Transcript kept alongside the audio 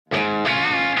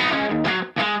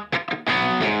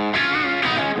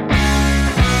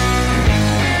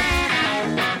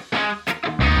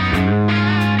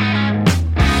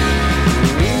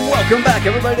Welcome back,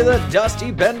 everybody, to the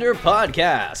Dusty Bender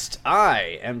Podcast.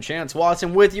 I am Chance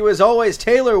Watson. With you, as always,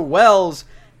 Taylor Wells.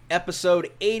 Episode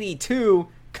 82,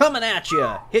 coming at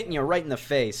you, hitting you right in the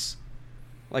face,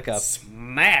 like a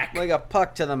smack, like a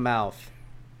puck to the mouth.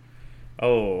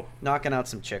 Oh, knocking out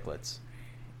some chiclets.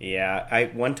 Yeah, I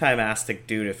one time asked a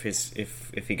dude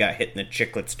if he got hit in the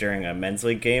chiclets during a men's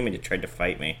league game, and he tried to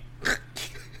fight me.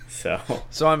 So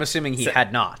I'm assuming he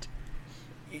had not.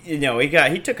 You know,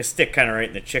 he took a stick kind of right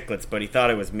in the chiclets, but he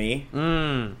thought it was me.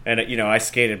 And, I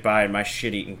skated by in my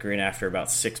shit-eating grin after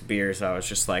about 6 beers. I was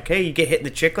just like, hey, you get hit in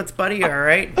the chiclets, buddy? All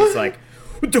right? He's like,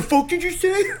 what the fuck did you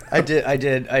say?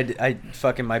 I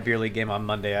fucking my beer league game on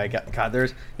Monday. I got, God,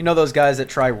 there's, those guys that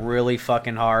try really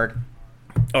fucking hard.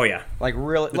 Oh, yeah. Like,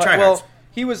 really. Well,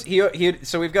 he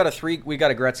so we got a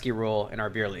Gretzky rule in our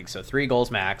beer league. So 3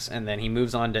 goals max, and then he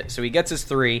moves on to, so he gets his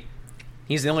 3.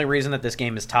 He's the only reason that this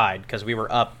game is tied, because we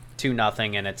were up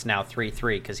 2-0, and it's now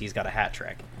 3-3 because he's got a hat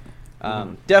trick.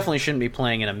 Definitely shouldn't be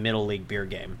playing in a middle league beer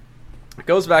game.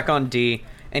 Goes back on D,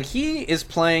 and he is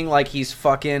playing like he's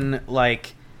fucking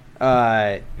like,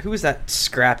 who was that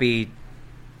scrappy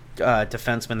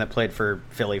defenseman that played for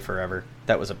Philly forever?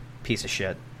 That was a piece of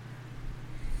shit.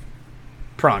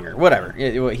 Pronger, whatever.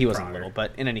 He wasn't little,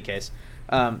 but in any case,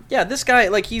 this guy,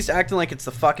 like, he's acting like it's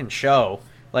the fucking show,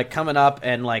 like coming up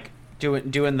and like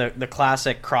doing the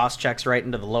classic cross checks right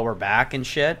into the lower back and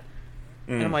shit.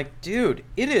 And I'm like, dude,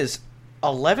 it is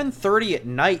 11:30 at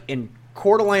night in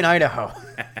Coeur d'Alene, Idaho.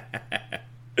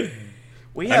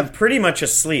 I'm pretty much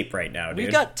asleep right now, dude.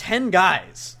 We've got 10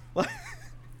 guys.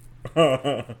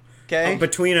 Okay,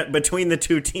 between the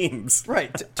 2 teams,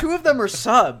 right? 2 of them are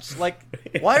subs. Like,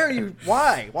 why are you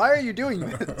doing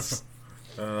this?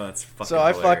 Oh, that's fucking so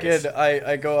hilarious.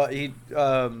 I go.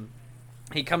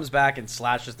 He comes back and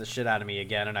slashes the shit out of me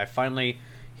again, and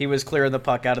he was clearing the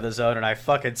puck out of the zone, and I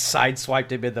fucking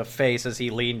sideswiped him in the face as he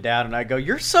leaned down, and I go,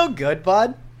 "You're so good,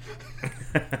 bud."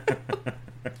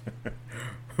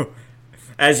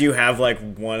 As you have like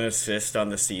 1 assist on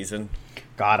the season.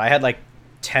 God, I had like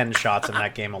 10 shots in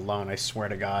that game alone. I swear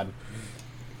to God.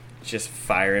 Just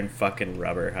firing fucking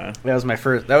rubber, huh? That was my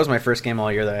first game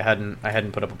all year that I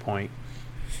hadn't put up a point.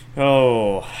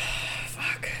 Oh,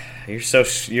 fuck.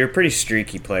 You're a pretty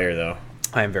streaky player, though.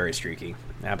 I am very streaky.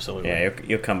 Absolutely. Yeah,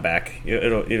 you'll come back.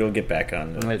 It'll get back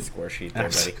on the score sheet there,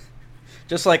 buddy.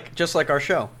 Just like our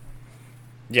show.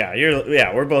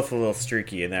 Yeah, we're both a little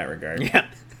streaky in that regard. Yeah.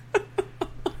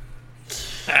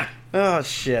 Oh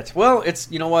shit. Well, it's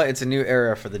It's a new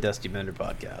era for the Dusty Bender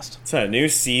Podcast. It's a new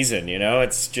season,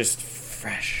 It's just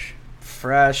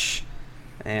fresh,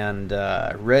 and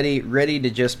ready to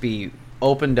just be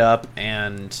opened up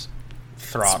and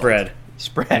throttled.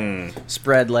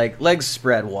 Spread legs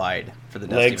spread wide for the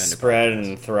Dusty Bender legs spread Podcast.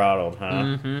 And throttled,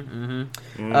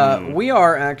 huh? We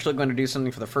are actually going to do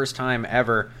something for the first time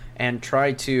ever and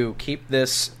try to keep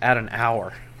this at an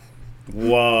hour.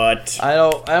 What? I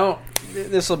don't.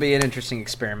 This will be an interesting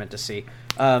experiment to see.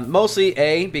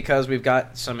 Mostly because we've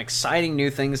got some exciting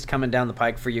new things coming down the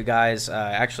pike for you guys.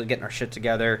 Actually getting our shit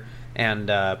together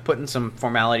and putting some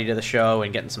formality to the show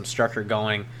and getting some structure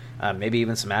going. Maybe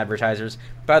even some advertisers.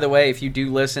 By the way, if you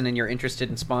do listen and you're interested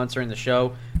in sponsoring the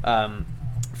show,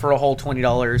 for a whole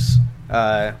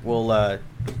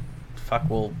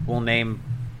 $20, we'll name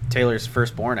Taylor's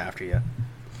firstborn after you.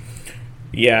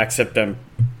 Yeah, except I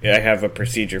have a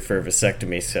procedure for a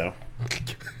vasectomy, so.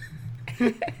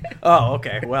 Oh,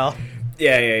 okay. Well.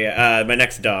 Yeah. My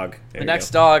next dog.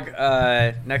 Next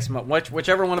month.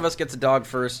 Whichever one of us gets a dog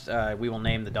first, we will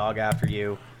name the dog after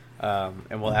you,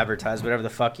 and we'll advertise whatever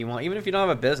the fuck you want. Even if you don't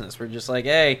have a business, we're just like,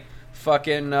 hey,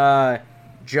 fucking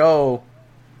Joe,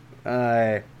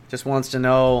 just wants to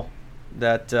know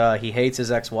that he hates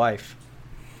his ex-wife.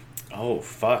 Oh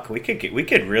fuck, we could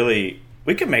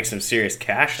make some serious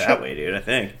cash that way, dude, I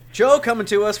think. Joe coming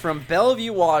to us from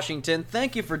Bellevue, Washington.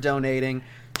 Thank you for donating.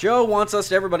 Joe wants us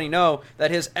to everybody know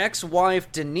that his ex-wife,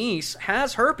 Denise,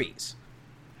 has herpes.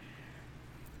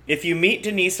 If you meet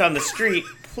Denise on the street,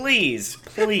 please,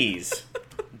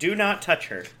 do not touch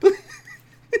her.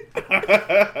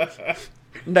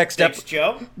 Thanks,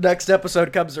 Joe. Next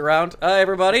episode comes around.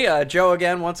 Everybody, Joe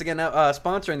again, once again,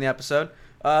 sponsoring the episode.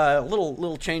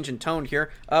 Little change in tone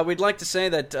here. We'd like to say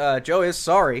that Joe is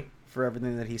sorry for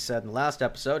everything that he said in the last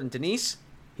episode, and Denise,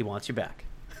 he wants you back.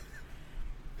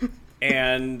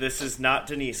 And this is not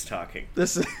Denise talking.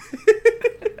 This is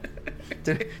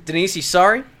Denise. He's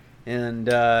sorry, and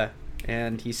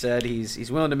he said he's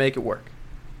willing to make it work.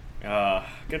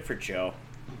 Good for Joe.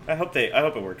 I hope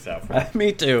it works out for him.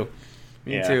 Me too.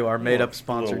 Me too. Our made-up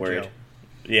sponsor, Joe.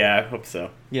 Yeah, I hope so.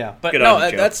 Yeah, but Good no,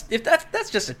 on you, that's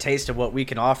just a taste of what we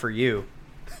can offer you.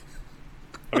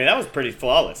 I mean, that was pretty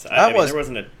flawless. That was there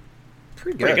wasn't a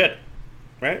pretty pretty good,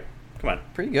 right? Come on.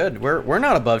 Pretty good. We're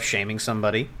not above shaming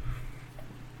somebody.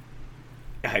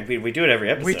 I mean, we do it every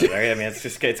episode, right? I mean,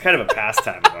 it's kind of a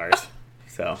pastime of ours.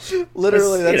 So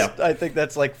literally, I think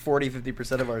that's like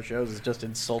 40-50% of our shows is just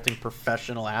insulting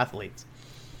professional athletes.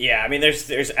 Yeah, I mean,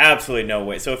 there's absolutely no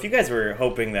way. So if you guys were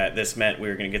hoping that this meant we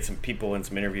were going to get some people and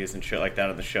some interviews and shit like that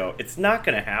on the show, it's not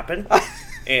going to happen.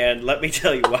 And let me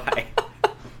tell you why.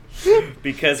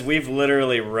 Because we've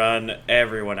literally run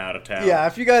everyone out of town. Yeah,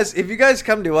 if you guys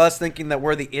come to us thinking that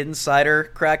we're the insider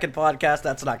Kraken podcast,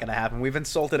 that's not going to happen. We've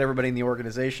insulted everybody in the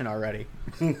organization already.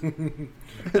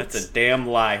 That's a damn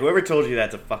lie. Whoever told you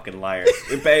that's a fucking liar.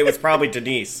 It was probably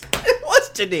Denise. It was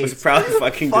Denise. It was probably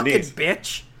fucking Denise. Fucking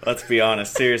bitch. Let's be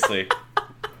honest. Seriously.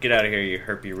 Get out of here, you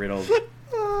herpy riddled.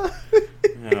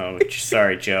 Oh,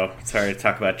 sorry, Joe. Sorry to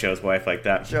talk about Joe's wife like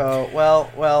that. Joe,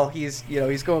 well, he's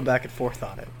going back and forth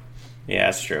on it. Yeah,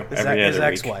 that's true. His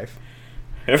ex-wife.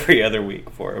 Every other week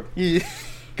for him. He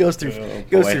goes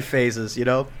through phases, you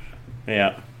know.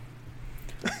 Yeah.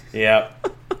 Yeah.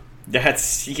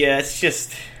 That's a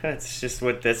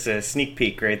sneak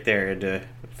peek right there into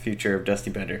the future of Dusty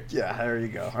Bender. Yeah, there you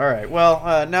go. All right.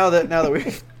 Well, now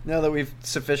that we've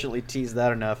sufficiently teased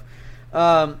that enough,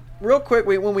 real quick,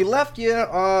 when we left you,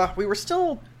 we were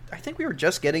still. I think we were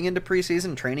just getting into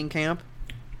preseason training camp.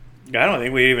 I don't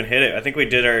think we even hit it. I think we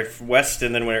did our West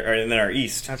and then our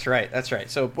East. That's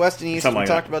right. So West and East, Something we like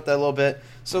talked about that a little bit.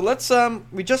 So let's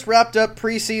we just wrapped up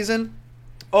preseason.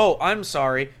 Oh, I'm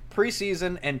sorry.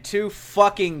 Preseason and 2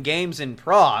 fucking games in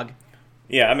Prague.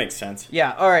 Yeah, that makes sense.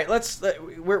 Yeah, all right.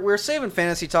 We're saving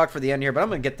fantasy talk for the end here, but I'm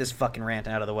going to get this fucking rant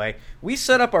out of the way. We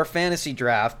set up our fantasy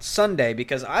draft Sunday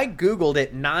because I Googled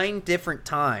it 9 different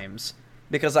times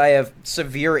because I have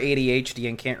severe ADHD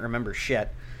and can't remember shit.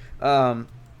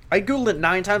 I Googled it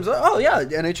 9 times. Oh, yeah,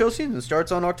 the NHL season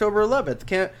starts on October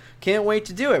 11th. Can't wait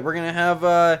to do it. We're going to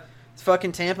have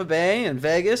fucking Tampa Bay and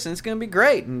Vegas, and it's going to be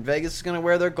great. And Vegas is going to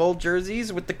wear their gold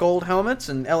jerseys with the gold helmets,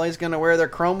 and LA's going to wear their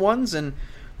chrome ones, and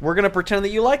we're going to pretend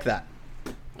that you like that.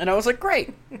 And I was like,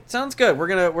 great. Sounds good.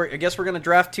 I guess we're going to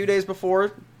draft 2 days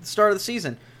before the start of the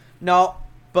season. No,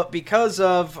 but because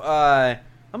of... I'm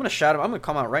going to shout him. I'm going to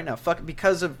come out right now.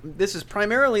 Because of... This is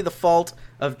primarily the fault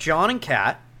of John and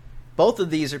Kat. Both of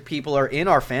these people are in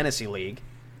our fantasy league.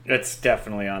 It's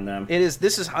definitely on them.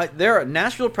 They're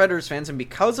Nashville Predators fans, and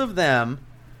because of them,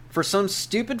 for some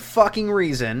stupid fucking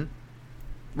reason,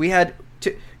 we had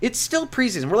to. It's still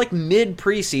preseason. We're like mid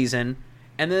preseason,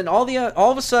 and then all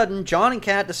of a sudden, John and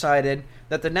Kat decided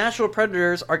that the Nashville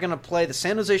Predators are going to play the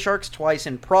San Jose Sharks twice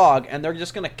in Prague, and they're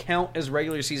just going to count as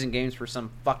regular season games for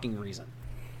some fucking reason.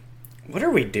 What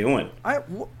are we doing?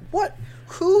 What?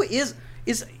 Who is?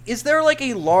 Is there like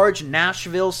a large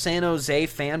Nashville, San Jose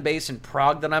fan base in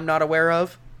Prague that I'm not aware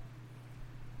of?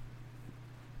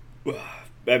 I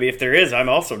mean, if there is, I'm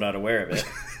also not aware of it.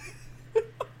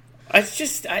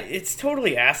 It's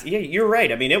totally ass. Yeah, you're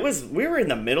right. I mean, we were in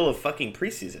the middle of fucking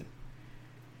preseason.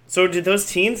 So those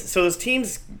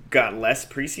teams got less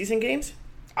preseason games?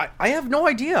 I have no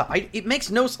idea. It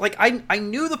makes no like I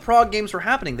knew the Prague games were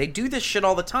happening. They do this shit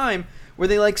all the time where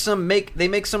they make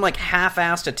some like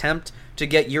half-assed attempt to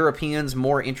get Europeans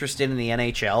more interested in the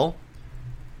NHL.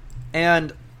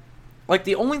 And like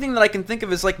the only thing that I can think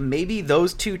of is like maybe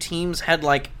those 2 teams had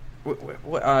like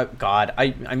God,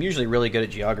 I'm usually really good at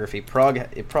geography. Prague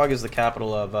is the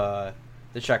capital of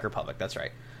the Czech Republic. That's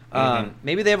right.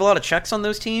 Maybe they have a lot of Czechs on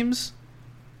those teams.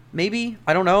 Maybe,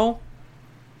 I don't know.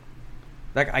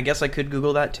 I guess I could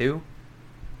Google that too.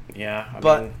 Yeah,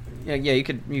 you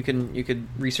could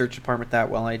research department that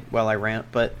while I rant.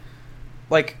 But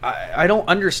like I don't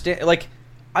understand. Like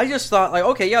I just thought like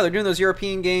okay, yeah, they're doing those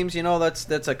European games. You know,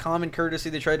 that's a common courtesy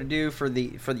they try to do for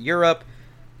the Europe.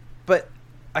 But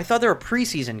I thought they were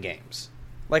preseason games.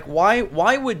 Like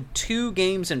why would 2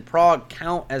 games in Prague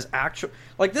count as actual?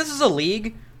 Like this is a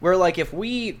league where like if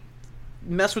we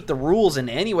mess with the rules in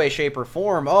any way, shape, or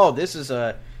form, this is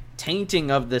a tainting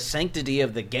of the sanctity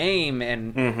of the game,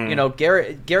 and you know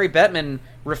Gary Bettman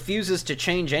refuses to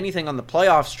change anything on the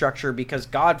playoff structure because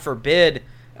God forbid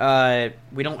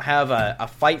we don't have a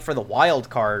fight for the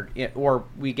wild card or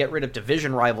we get rid of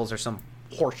division rivals or some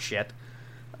horse shit.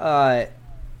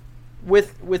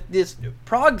 With this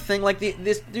Prague thing, like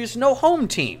there's no home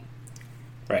team,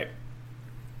 right?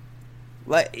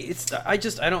 Like I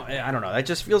don't know. That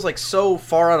just feels like so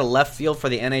far out of left field for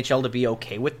the NHL to be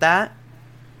okay with that.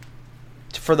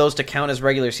 For those to count as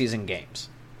regular season games.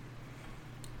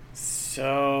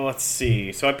 So let's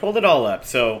see. So I pulled it all up.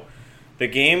 So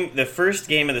the first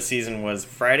game of the season was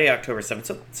Friday, October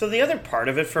 7th. So the other part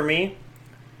of it for me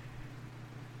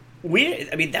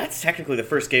I mean, that's technically the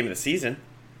first game of the season,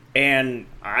 and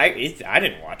I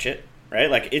didn't watch it. Right,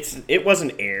 like it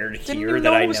wasn't aired here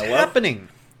that I know of. Happening.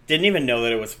 Didn't even know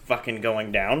that it was fucking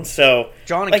going down. So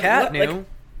John and Kat knew. Like,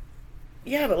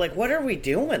 yeah, but like, what are we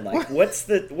doing? Like, what's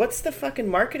the fucking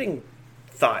marketing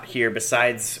thought here?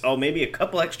 Besides, maybe a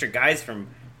couple extra guys from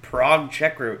Prague,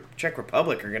 Czech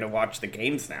Republic, are gonna watch the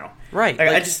games now. Right.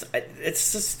 Like, it's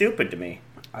so stupid to me.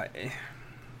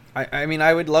 I mean,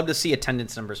 I would love to see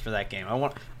attendance numbers for that game. I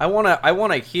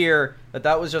want to hear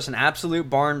that was just an absolute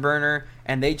barn burner,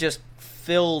 and they just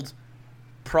filled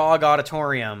Prague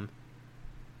Auditorium.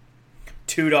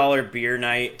 $2 beer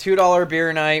night. $2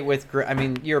 beer night with. I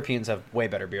mean, Europeans have way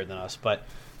better beer than us, but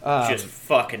just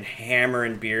fucking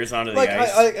hammering beers onto the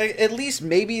ice. At least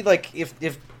maybe like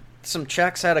if some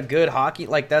Czechs had a good hockey,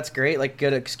 like that's great, like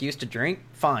good excuse to drink,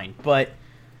 fine, but.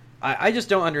 I just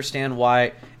don't understand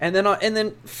why. And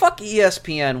then fuck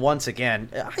ESPN once again.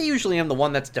 I usually am the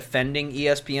one that's defending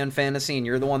ESPN Fantasy, and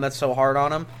you're the one that's so hard on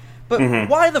them. But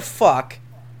why the fuck?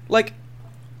 Like,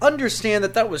 understand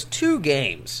that was 2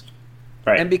 games.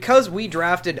 Right. And because we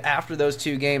drafted after those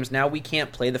 2 games, now we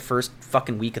can't play the first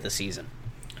fucking week of the season.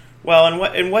 Well,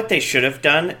 and what they should have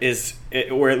done is,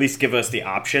 or at least give us the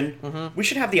option. We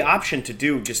should have the option to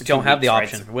do just 2 don't have weeks, the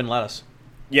option. right? Wouldn't let us.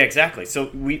 Yeah, exactly. So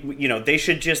we they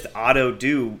should just auto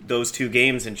do those 2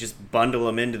 games and just bundle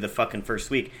them into the fucking first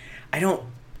week.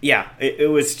 It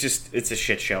was just, it's a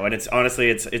shit show, and it's honestly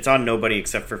it's on nobody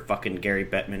except for fucking Gary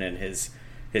Bettman and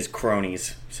his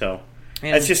cronies. So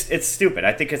it's stupid.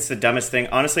 I think it's the dumbest thing,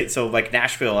 honestly. So like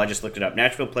Nashville, I just looked it up.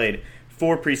 Nashville played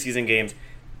 4 preseason games,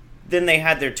 then they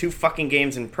had their 2 fucking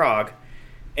games in Prague,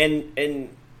 and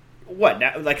what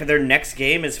now? Like their next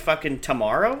game is fucking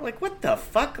tomorrow. Like what the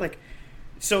fuck? Like.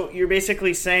 So you're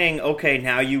basically saying, okay,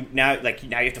 now you have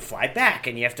to fly back,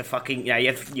 and you have to fucking you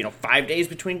have 5 days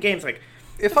between games. Like,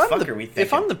 if I'm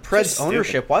the Preds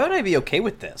ownership, why would I be okay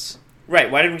with this? Right?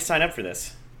 Why did we sign up for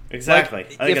this? Exactly.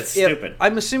 I think it's stupid.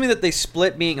 I'm assuming that they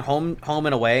split being home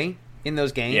and away in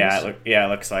those games. Yeah, it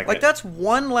looks like it. That's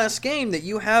one less game that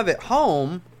you have at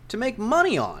home to make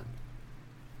money on.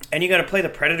 And you got to play the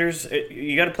Predators.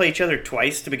 You got to play each other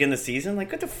twice to begin the season.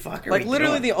 Like, what the fuck are we doing?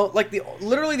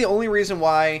 Literally the only reason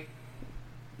why.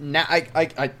 Now,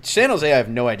 San Jose, I have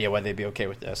no idea why they'd be okay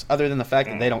with this, other than the fact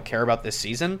that they don't care about this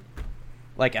season,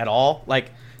 like at all.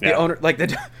 Like the owner, like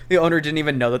the owner didn't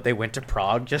even know that they went to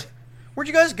Prague. Just where'd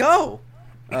you guys go?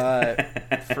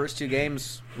 First 2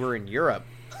 games were in Europe.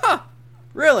 Huh?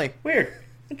 Really? Weird.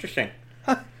 Interesting.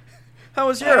 How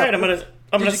was Europe? All right,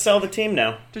 I'm gonna sell the team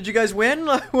now. Did you guys win?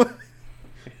 I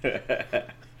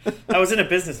was in a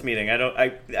business meeting.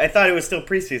 I thought it was still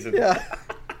preseason. Yeah.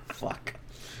 Fuck.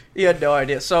 You had no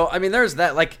idea. So I mean, there's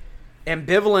that like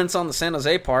ambivalence on the San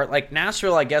Jose part. Like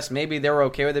Nashville, I guess maybe they were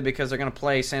okay with it because they're gonna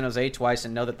play San Jose twice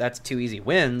and know that that's 2 easy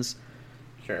wins.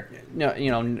 Sure. No,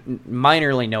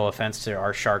 minorly no offense to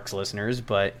our Sharks listeners,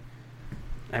 but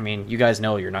I mean, you guys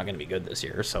know you're not going to be good this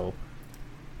year, so.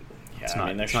 Yeah, it's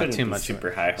not, there it's shouldn't not too be much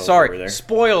super high hope Sorry, over there.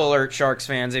 Spoiler alert, Sharks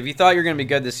fans. If you thought you were going to be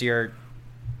good this year,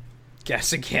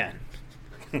 guess again.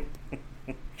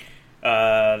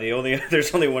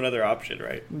 There's only one other option,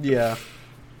 right? Yeah.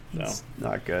 So. It's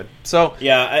not good. So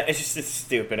yeah, it's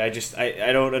stupid. I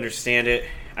don't understand it.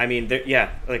 I mean, they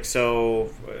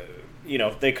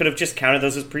could have just counted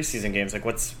those as preseason games. Like,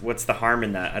 what's the harm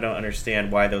in that? I don't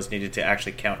understand why those needed to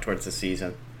actually count towards the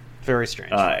season. Very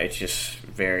strange. It's just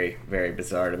very, very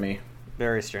bizarre to me.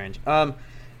 Very strange. Kind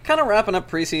of wrapping up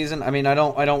preseason. I mean, I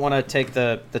don't want to take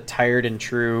the tired and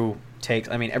true takes.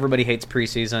 I mean, everybody hates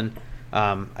preseason.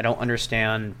 I don't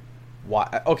understand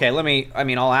why. Okay,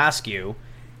 I'll ask you.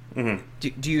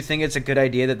 Mm-hmm. Do you think it's a good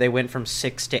idea that they went from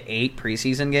 6 to 8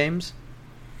 preseason games?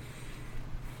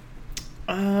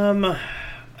 I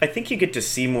think you get to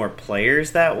see more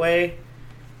players that way.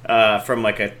 From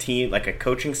like a team, like a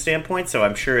coaching standpoint, so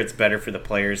I'm sure it's better for the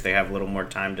players. They have a little more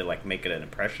time to like make it an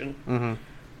impression.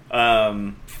 Mm-hmm.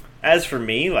 As for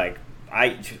me, like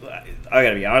I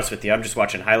gotta be honest with you, I'm just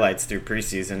watching highlights through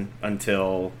preseason and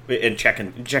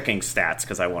checking stats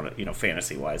because I want to,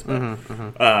 fantasy wise. But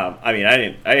I mean,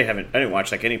 I didn't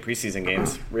watch like any preseason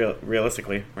games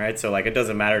realistically, right? So like it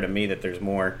doesn't matter to me that there's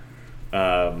more.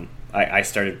 I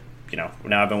started.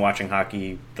 Now I've been watching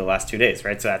hockey the last 2 days,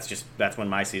 right? So that's when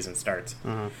my season starts.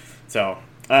 Mm-hmm. So,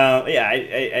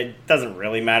 it doesn't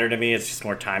really matter to me. It's just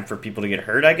more time for people to get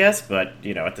hurt, I guess. But,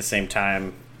 at the same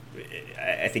time,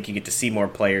 I think you get to see more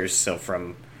players. So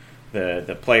from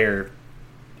the player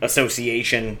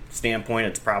association standpoint,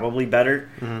 it's probably better.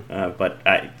 Mm-hmm. But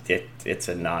it's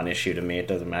a non-issue to me. It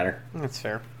doesn't matter. That's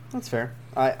fair.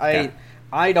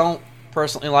 I don't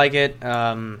personally like it.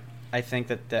 I think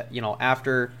that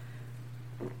after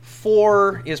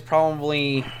 4 is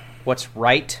probably what's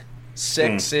right.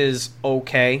 6 is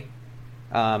okay.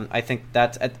 I think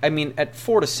that's. At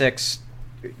 4 to 6,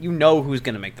 you know who's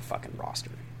going to make the fucking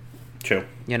roster. True.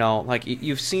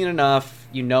 You've seen enough,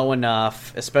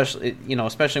 enough, especially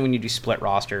when you do split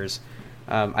rosters.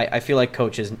 I feel like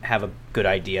coaches have a good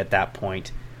idea at that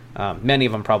point. Many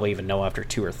of them probably even know after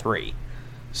 2 or 3.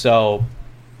 So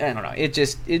I don't know. It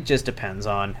just depends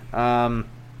on.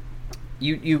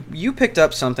 You picked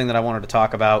up something that I wanted to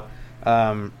talk about.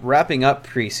 Wrapping up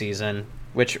preseason,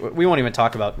 which we won't even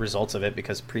talk about results of it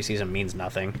because preseason means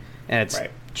nothing, and it's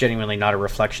genuinely not a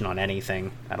reflection on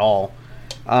anything at all.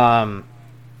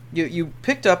 You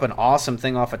picked up an awesome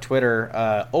thing off of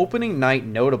Twitter, opening night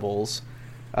notables.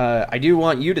 I do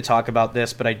want you to talk about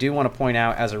this, but I do want to point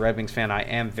out, as a Red Wings fan, I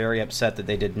am very upset that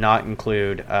they did not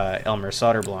include Elmer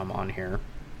Soderblom on here.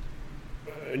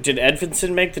 Did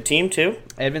Edvinsson make the team too?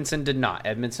 Edvinsson did not.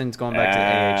 Edvinsson's going back to the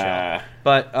AHL.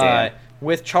 But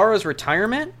with Chara's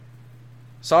retirement,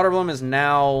 Soderblom is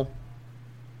now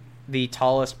the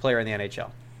tallest player in the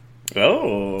NHL.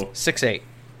 Oh, 6'8".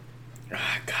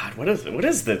 Oh, God, what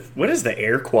is the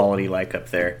air quality like up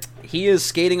there? He is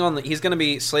skating on he's going to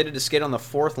be slated to skate on the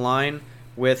 4th line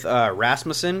with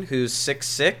Rasmussen, who's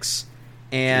 6'6",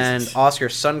 and Jesus. Oscar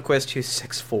Sundqvist, who's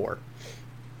 6'4", or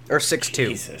 6'2".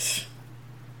 Jesus.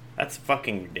 That's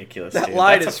fucking ridiculous. That dude.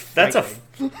 line that's a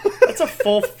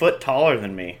full foot taller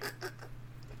than me.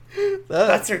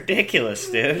 That's ridiculous,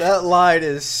 dude. That line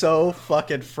is so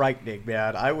fucking frightening,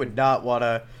 man. I would not want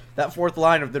to. That 4th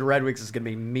line of the Red Wings is going to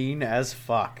be mean as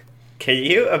fuck. Can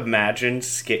you imagine?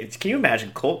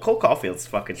 Cole Caulfield's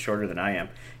fucking shorter than I am.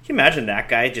 Can you imagine that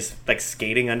guy just like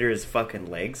skating under his fucking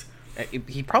legs?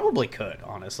 He probably could,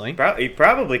 honestly. He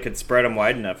probably could spread them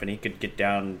wide enough, and he could get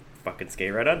down, fucking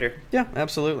skate right under. Yeah,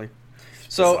 absolutely.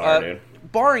 So, bizarre,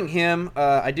 barring him,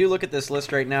 I do look at this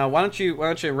list right now. Why don't you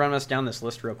run us down this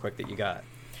list real quick that you got?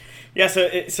 Yeah,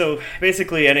 so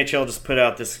basically NHL just put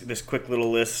out this quick little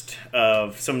list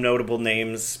of some notable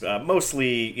names,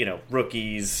 mostly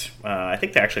rookies. I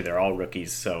think they're all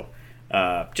rookies. So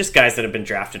just guys that have been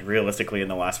drafted realistically in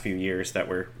the last few years that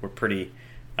were pretty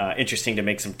interesting to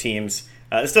make some teams.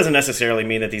 This doesn't necessarily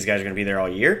mean that these guys are going to be there all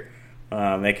year.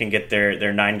 They can get their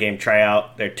 9-game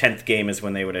tryout. Their 10th game is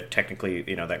when they would have technically,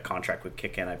 that contract would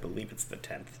kick in. I believe it's the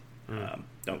 10th.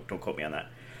 Don't quote me on that.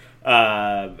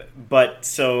 But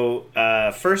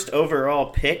first overall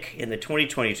pick in the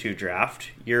 2022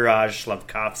 draft, Juraj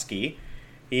Slafkovsky.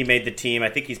 He made the team. I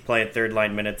think he's playing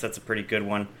 3rd-line minutes. That's a pretty good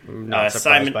one. Not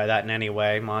surprised by that in any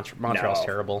way. Montreal's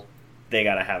terrible. They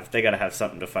gotta have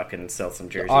something to fucking sell some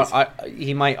jerseys.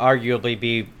 He might arguably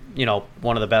be,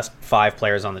 one of the best 5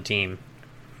 players on the team.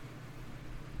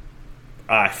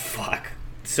 Fuck.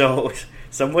 So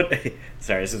someone.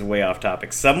 Sorry, this is way off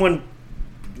topic. Someone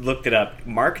looked it up.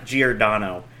 Mark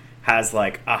Giordano has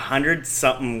like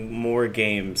 100-something more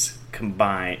games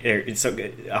combined. So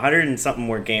 100 and something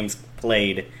more games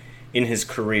played in his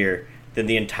career than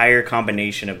the entire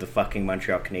combination of the fucking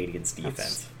Montreal Canadiens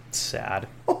defense. That's sad.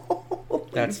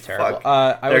 That's terrible.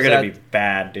 They're gonna be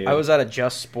bad, dude. I was at a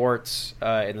Just Sports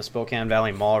in the Spokane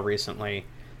Valley Mall recently,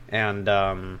 and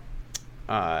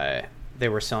they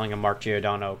were selling a Mark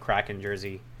Giordano Kraken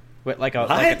jersey. But not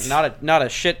a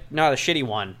shitty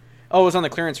one. Oh, it was on the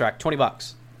clearance rack,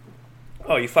 $20.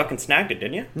 Oh, you fucking snagged it,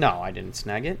 didn't you? No, I didn't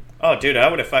snag it. Oh, dude, I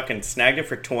would have fucking snagged it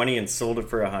for 20 and sold it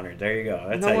for 100. There you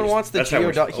go. No one wants the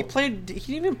Giordano. He didn't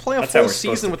even play a full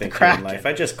season with the Kraken.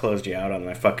 I just closed you out on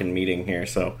my fucking meeting here,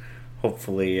 so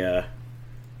hopefully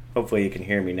you can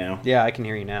hear me now. Yeah, I can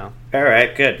hear you now. All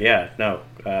right, good. Yeah, no,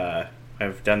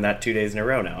 I've done that 2 days in a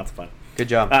row now. It's fun. Good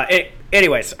job.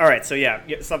 Anyways, all right. So yeah,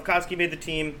 Slafkovsky made the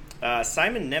team.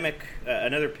 Simon Nemec,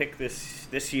 another pick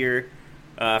this year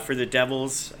for the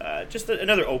Devils. Just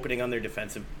another opening on their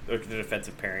defensive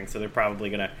pairing. So they're probably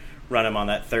going to run him on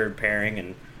that 3rd pairing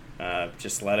and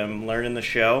just let him learn in the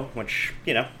show. Which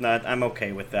I'm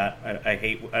okay with that.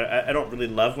 I don't really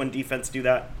love when defense do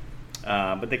that.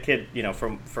 But the kid,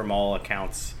 from all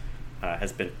accounts,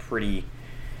 has been pretty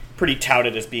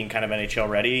touted as being kind of NHL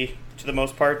ready to the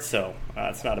most part, so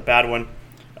it's not a bad one.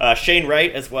 Shane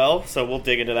Wright as well, so we'll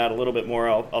dig into that a little bit more.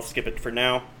 I'll skip it for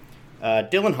now.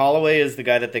 Dylan Holloway is the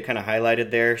guy that they kind of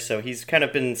highlighted there, so he's kind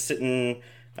of been sitting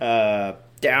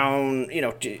down,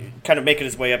 kind of making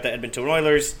his way up the Edmonton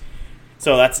Oilers.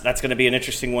 So that's going to be an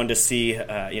interesting one to see,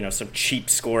 some cheap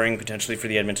scoring potentially for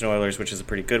the Edmonton Oilers, which is a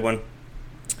pretty good one.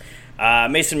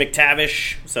 Mason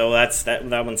McTavish, so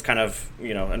that one's kind of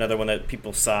another one that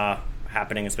people saw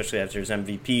happening, especially after his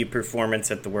MVP performance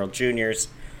at the World Juniors.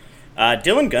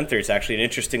 Dylan Gunther is actually an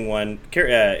interesting one.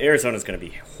 Arizona's going to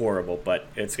be horrible, but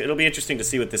it'll be interesting to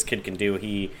see what this kid can do.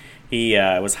 He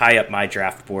was high up my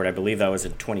draft board. I believe that was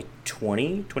in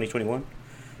 2020, 2021.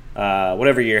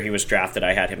 Whatever year he was drafted,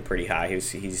 I had him pretty high.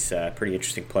 He's a pretty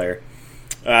interesting player.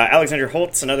 Alexander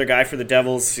Holtz, another guy for the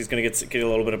Devils. He's going to get a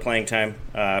little bit of playing time.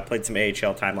 Played some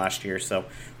AHL time last year, so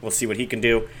we'll see what he can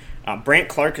do. Brandt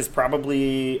Clark is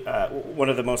probably one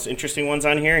of the most interesting ones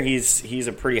on here. He's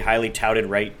a pretty highly touted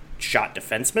right shot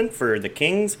defenseman for the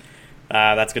Kings.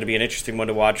 That's going to be an interesting one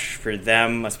to watch for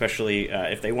them, especially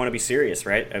if they want to be serious,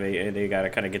 right? I mean, they got to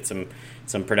kind of get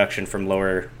some production from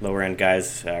lower end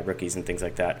guys, rookies and things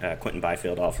like that. Quentin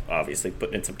Byfield obviously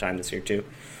putting in some time this year too.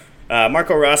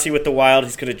 Marco Rossi with the Wild.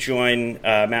 He's going to join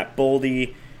Matt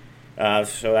Boldy.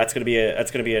 So that's going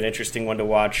to be an interesting one to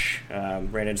watch.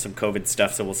 Ran into some COVID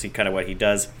stuff, so we'll see kind of what he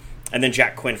does. And then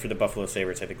Jack Quinn for the Buffalo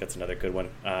Sabres. I think that's another good one.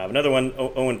 Another one,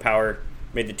 Owen Power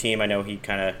made the team. I know he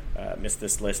kind of missed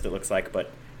this list, it looks like, but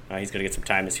he's going to get some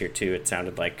time this year too, it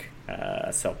sounded like.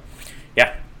 So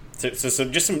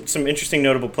just some interesting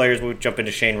notable players. We'll jump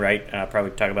into Shane Wright,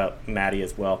 probably talk about Matty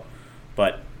as well.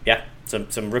 But yeah,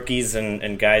 some rookies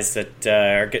and guys that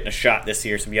are getting a shot this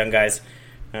year, some young guys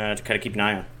to kind of keep an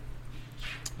eye on.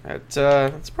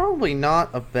 It's probably not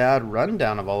a bad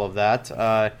rundown of all of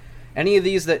that. Any of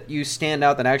these that you stand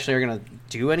out that actually are going to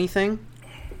do anything?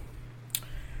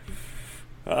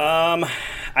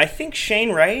 I think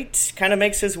Shane Wright kind of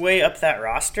makes his way up that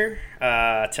roster.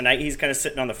 Tonight he's kind of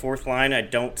sitting on the fourth line. I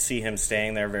don't see him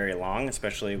staying there very long,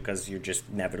 especially because you're just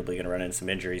inevitably going to run into some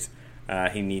injuries.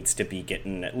 He needs to be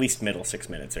getting at least middle 6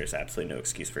 minutes. There's absolutely no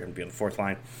excuse for him to be on the fourth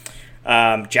line.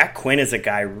 Jack Quinn is a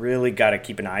guy really got to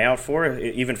keep an eye out for.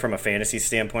 Even from a fantasy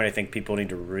standpoint, I think people need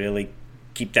to really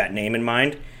keep that name in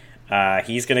mind.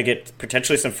 He's going to get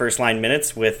potentially some first-line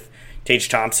minutes with Tage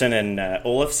Thompson and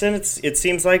Olofsson, it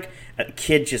seems like. A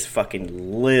kid just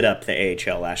fucking lit up the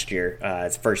AHL last year.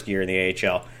 His first year in the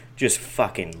AHL. Just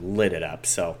fucking lit it up.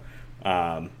 So,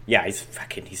 yeah,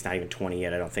 he's not even 20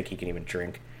 yet. I don't think he can even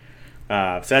drink.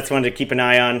 So that's one to keep an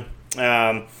eye on.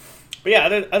 But yeah,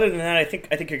 other than that, I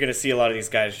think you're going to see a lot of these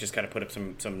guys just kind of put up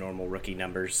some normal rookie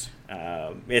numbers.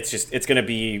 It's going to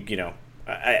be,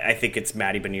 I think it's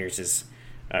Matty Beniers'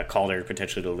 Calder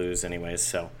potentially to lose anyways.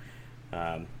 So,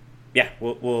 yeah,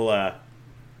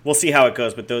 we'll see how it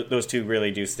goes. But those two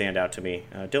really do stand out to me.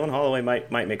 Dylan Holloway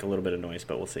might make a little bit of noise,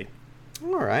 but we'll see.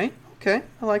 All right. Okay.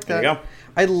 I like that. There you go.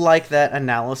 I like that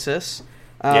analysis.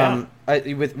 Yeah.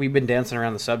 We've been dancing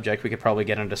around the subject. We could probably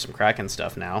get into some Kraken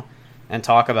stuff now and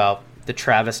talk about the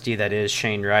travesty that is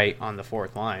Shane Wright on the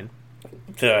fourth line.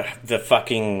 The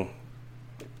fucking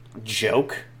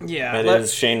joke. Yeah, that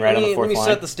is Shane Wright on the fourth line. Let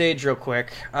me set the stage real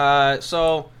quick.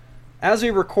 So, as we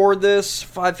record this,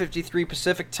 5:53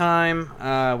 Pacific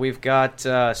time, we've got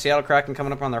Seattle Kraken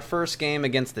coming up on their first game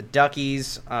against the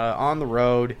Duckies on the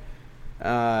road.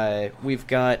 We've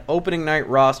got opening night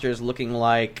rosters looking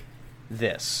like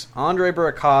this: Andre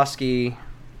Burakovsky,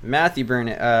 Matty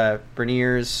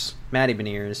Beniers,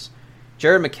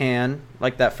 Jared McCann,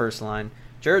 like that first line,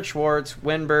 Jared Schwartz,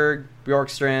 Winberg,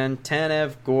 Bjorkstrand,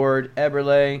 Tanev, Gord,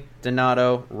 Eberle,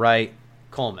 Donato, Wright,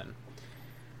 Coleman.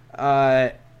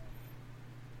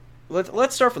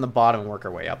 Let's start from the bottom and work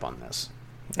our way up on this.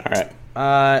 All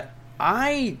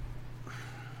right.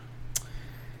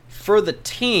 For the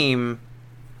team,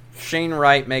 Shane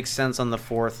Wright makes sense on the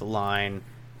fourth line.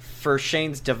 For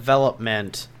Shane's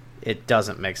development, it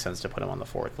doesn't make sense to put him on the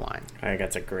fourth line. I think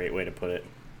that's a great way to put it.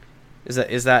 Is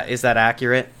that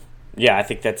accurate? Yeah, I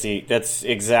think that's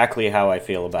exactly how I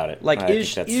feel about it. Like,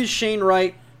 is Shane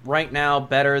Wright right now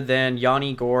better than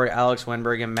Yanni Gord, Alex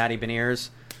Winberg, and Matty Beniers?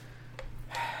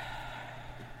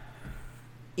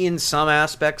 In some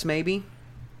aspects, maybe.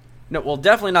 No, well,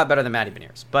 definitely not better than Matty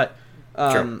Beniers. But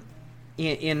sure.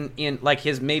 in like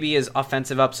his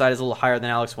offensive upside is a little higher than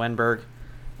Alex Winberg.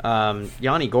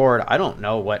 Yanni Gord, I don't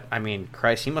know what. I mean,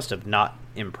 Christ, he must have not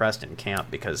impressed in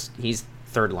camp because he's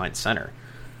third line center.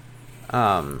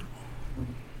 I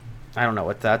don't know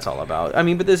what that's all about. I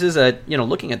mean, but this is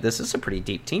looking at this is a pretty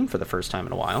deep team for the first time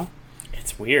in a while.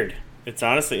 It's weird.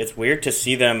 It's weird to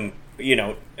see them,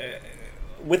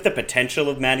 with the potential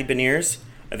of Matty Beniers.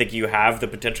 I think you have the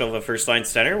potential of a first line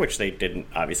center, which they didn't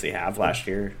obviously have last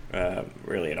year,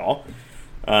 really at all.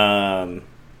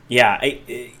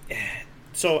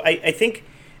 So I think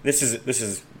this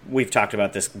is we've talked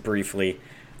about this briefly.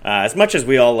 As much as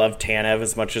we all love Tanev,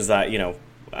 as much as I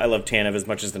love Tanev as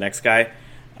much as the next guy.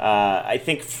 I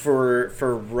think for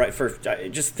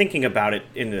just thinking about it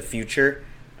in the future,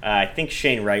 I think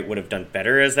Shane Wright would have done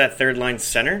better as that third line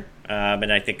center.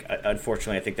 And I think,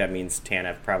 unfortunately, that means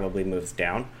Tanev probably moves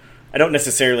down. I don't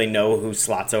necessarily know who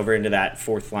slots over into that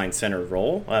fourth line center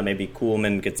role. Maybe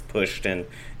Kuhlman gets pushed and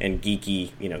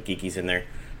Geeky, Geeky's in there.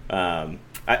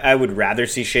 I would rather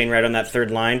see Shane Wright on that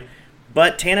third line,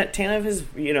 but Tanev is,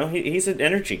 he's an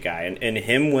energy guy, and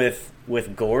him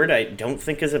with Gord, I don't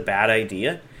think is a bad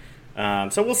idea.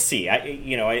 So we'll see.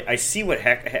 I see what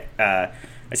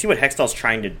Hextall's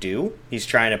trying to do. He's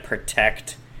trying to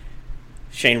protect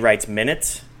Shane Wright's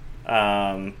minutes.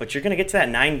 But you're going to get to that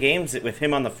 9 games with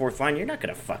him on the fourth line. You're not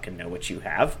going to fucking know what you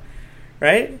have,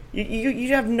 right? You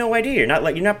have no idea. You're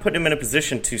not putting him in a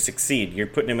position to succeed. You're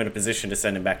putting him in a position to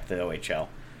send him back to the OHL.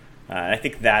 I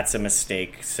think that's a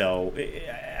mistake. So,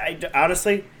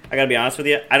 honestly, I got to be honest with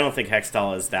you. I don't think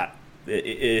Hextall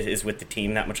is with the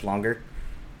team that much longer.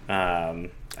 I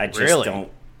just really?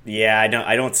 don't. Yeah,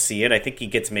 I don't see it. I think he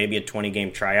gets maybe a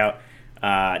 20-game tryout.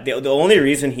 The only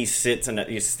reason he stays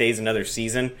another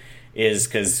season is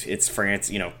because it's France.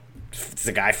 It's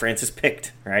the guy France has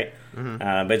picked, right?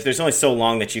 Mm-hmm. But there's only so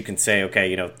long that you can say,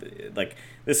 okay, like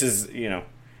this is,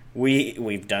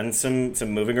 we've done some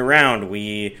moving around.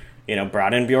 We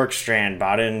brought in Bjorkstrand,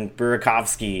 brought in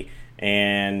Burakovsky,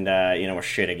 and we're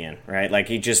shit again, right? Like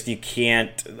you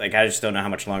can't. Like I just don't know how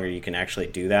much longer you can actually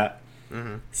do that.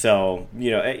 Mm-hmm. So,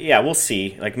 we'll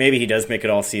see. Like, maybe he does make it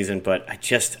all season, but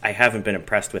I haven't been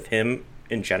impressed with him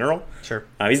in general. Sure.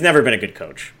 He's never been a good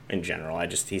coach in general.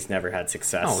 He's never had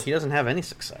success. No, he doesn't have any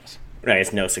success. Right,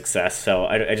 it's no success.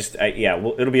 So,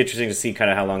 it'll be interesting to see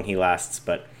kind of how long he lasts.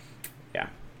 But, yeah,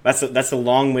 that's a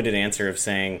long-winded answer of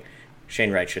saying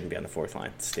Shane Wright shouldn't be on the fourth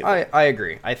line. It's stupid. I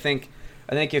agree. I think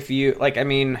if you,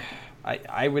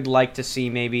 I would like to see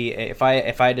maybe, if I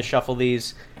had to shuffle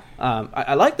these,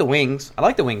 I like the wings. I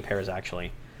like the wing pairs,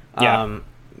 actually. Yeah.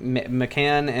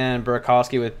 McCann and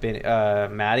Burakovsky with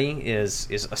Matty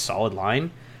is a solid line.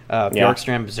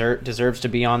 Bjorkstrand deserves to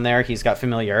be on there. He's got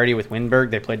familiarity with Winberg.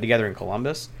 They played together in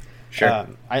Columbus. Sure.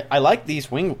 I like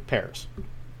these wing pairs.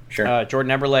 Sure.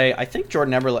 Jordan Eberle. I think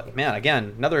Jordan Eberle, man,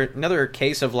 again, another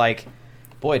case of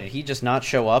boy, did he just not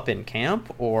show up in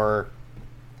camp? Or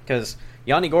because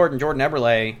Yanni Gord and Jordan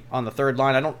Eberle on the third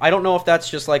line, I don't know if that's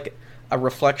just a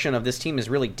reflection of this team is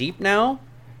really deep now,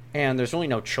 and there's really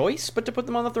no choice but to put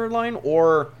them on the third line,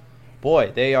 or, boy,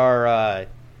 they are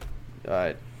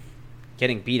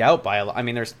getting beat out by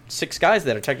there's 6 guys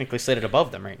that are technically slated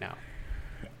above them right now.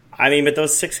 But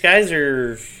those 6 guys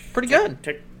are pretty good.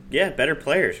 Better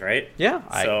players, right? Yeah,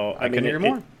 so I couldn't agree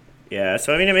more.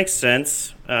 So it makes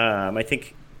sense. I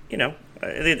think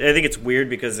I think it's weird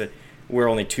because we're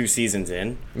only 2 seasons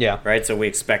in. Yeah. Right? So we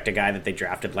expect a guy that they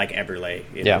drafted like Eberle,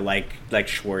 like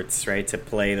Schwartz, right, to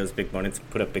play those big moments,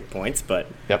 put up big points. But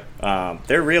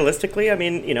they're realistically, on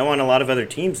a lot of other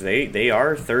teams, they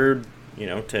are third,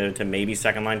 to maybe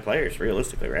second line players,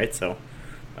 realistically, right? So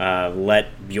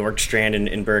let Bjorkstrand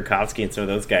and Burakovsky and some of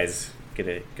those guys get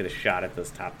a shot at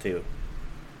those top 2.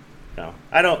 No,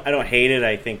 I don't hate it.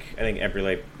 I think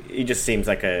Eberle, he just seems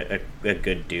like a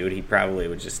good dude. He probably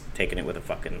was just taking it with a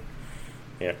fucking,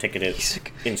 taking it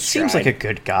in stride. Seems like a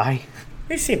good guy.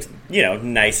 He seems,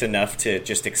 nice enough to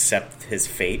just accept his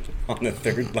fate on the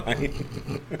third line.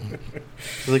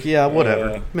 Yeah,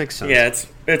 whatever, makes sense.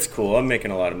 Yeah, it's cool. I'm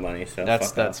making a lot of money, so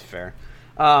that's fair.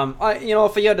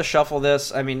 If you had to shuffle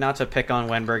this, not to pick on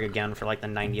Wenberg again for the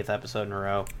 90th episode in a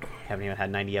row. Haven't even had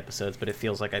 90 episodes, but it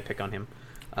feels like I pick on him.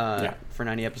 For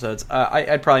 90 episodes.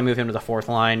 I'd probably move him to the fourth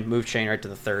line, move Shane Wright to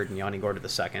the third, and Yanni Gord to the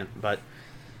second. But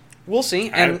we'll see.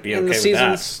 And the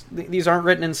seasons, these aren't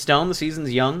written in stone. The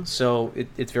season's young, so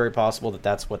it's very possible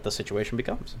that's what the situation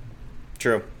becomes.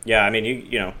 True.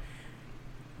 Yeah,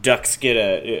 Ducks get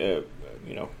a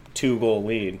 2-goal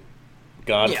lead.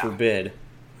 God forbid.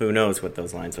 Who knows what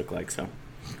those lines look like, so.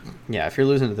 Yeah, if you're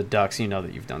losing to the Ducks, you know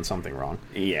that you've done something wrong.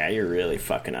 Yeah, you're really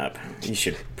fucking up. You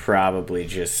should probably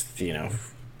just,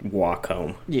 walk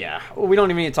home. Yeah, well, we don't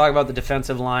even need to talk about the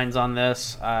defensive lines on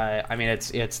this.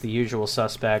 It's the usual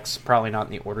suspects, probably not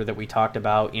in the order that we talked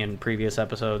about in previous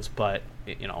episodes, but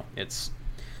it's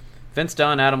Vince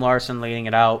Dunn, Adam Larson leading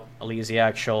it out,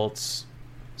 Elysiak, Schultz,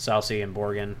 Soucy, and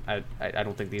Borgen. I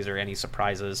don't think these are any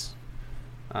surprises.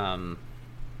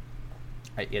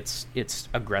 It's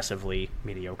aggressively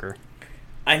mediocre.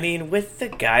 With the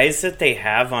guys that they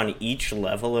have on each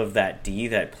level of that D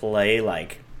that play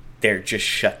they're just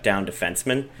shut down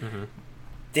defensemen,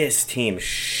 this team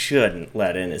shouldn't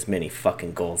let in as many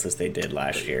fucking goals as they did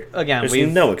last year. Again,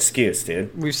 there's no excuse,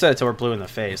 dude. We've said it till we're blue in the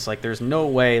face. There's no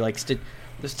way,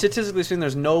 statistically speaking,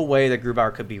 there's no way that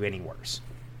Grubauer could be any worse.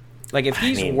 If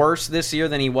he's worse this year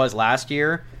than he was last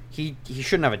year, he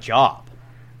shouldn't have a job.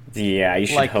 Yeah, you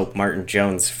should hope Martin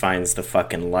Jones finds the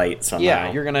fucking light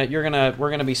somehow. Yeah, we're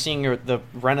gonna be seeing the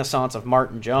renaissance of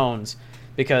Martin Jones,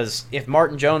 because if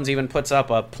Martin Jones even puts up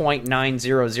a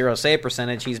 .900 save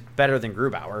percentage, he's better than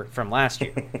Grubauer from last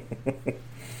year.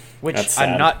 Which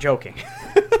I'm not joking.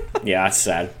 Yeah, that's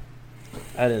sad.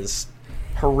 That is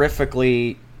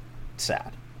horrifically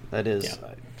sad. That is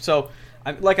so.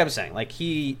 Like I'm saying, like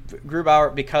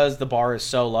Grubauer, because the bar is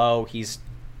so low, he's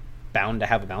bound to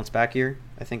have a bounce back year,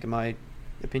 I think, in my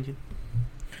opinion.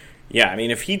 Yeah, I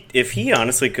mean, if he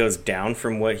honestly goes down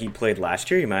from what he played last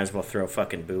year, you might as well throw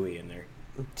fucking Bowie in there.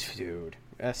 Dude,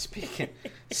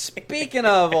 speaking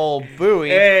of old Bowie,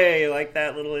 hey, like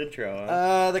that little intro.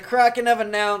 Huh? The Kraken have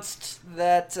announced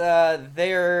that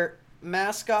their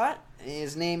mascot,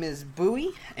 his name is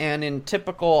Bowie, and in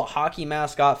typical hockey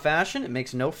mascot fashion, it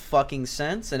makes no fucking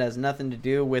sense. It has nothing to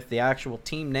do with the actual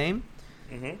team name.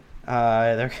 Mm-hmm.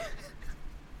 They're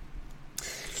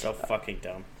so fucking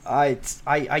dumb. I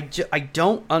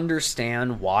don't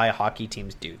understand why hockey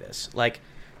teams do this. Like,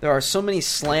 there are so many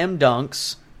slam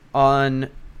dunks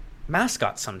on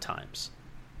mascots sometimes.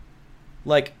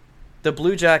 Like, the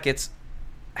Blue Jackets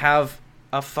have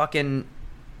a fucking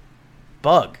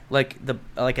bug, like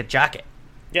a jacket.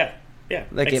 Yeah.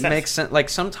 Like, it makes sense. Like,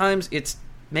 sometimes it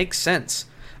makes sense.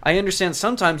 I understand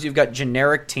sometimes you've got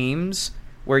generic teams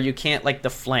where you can't, like the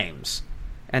Flames,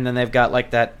 and then they've got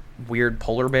like that weird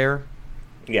polar bear.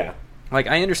 Yeah. Like,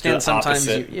 I understand sometimes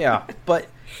but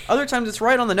other times it's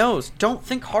right on the nose. Don't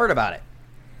think hard about it.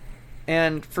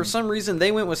 And for some reason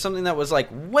they went with something that was like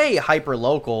way hyper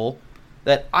local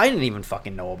that I didn't even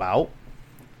fucking know about.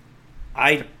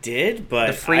 I did, but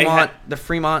the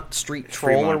Fremont Street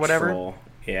Troll or whatever. Troll.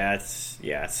 Yeah, it's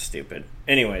stupid.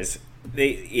 Anyways,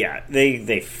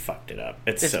 they fucked it up.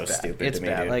 It's so bad. Stupid. It's to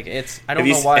bad. Me, dude. Like, I don't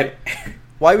know why.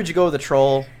 Why would you go with the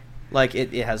troll? Like,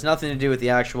 it has nothing to do with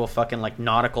the actual fucking like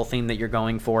nautical theme that you're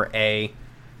going for. B,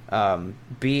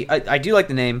 I do like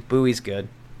the name. Bowie's good.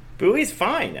 Bowie's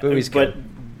fine. Bowie's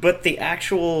good. But the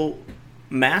actual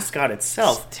mascot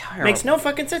itself makes no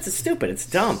fucking sense. It's stupid. It's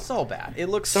dumb. So bad. It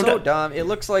looks so dumb. It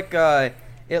looks like a.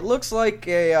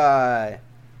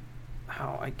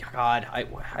 Oh my god! I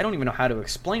don't even know how to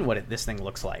explain what this thing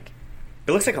looks like.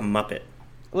 It looks like a Muppet.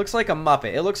 It looks like a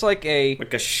Muppet. It looks like a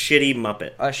shitty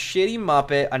Muppet. A shitty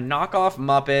Muppet, a knockoff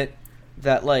Muppet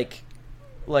that like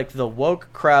the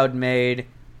woke crowd made.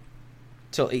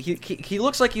 So he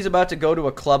looks like he's about to go to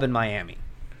a club in Miami.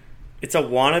 It's a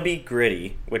wannabe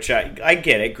Gritty, which I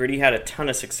get it. Gritty had a ton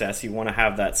of success. You want to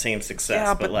have that same success.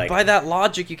 Yeah, but like, by that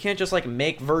logic, you can't just like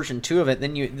make version 2 of it.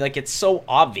 Then you like, it's so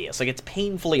obvious. Like, it's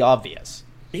painfully obvious.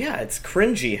 Yeah, it's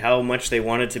cringy how much they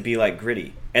wanted to be like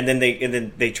Gritty, and then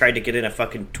they tried to get in a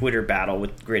fucking Twitter battle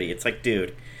with Gritty. It's like,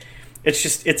 dude,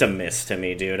 it's a miss to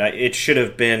me, dude. It should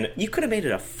have been. You could have made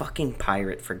it a fucking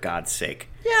pirate, for God's sake.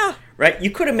 Yeah. Right. You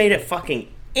could have made it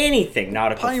fucking anything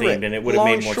nautical themed, and it would have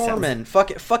made more sense.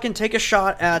 Fucking take a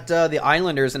shot at the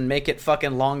Islanders and make it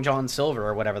fucking Long John Silver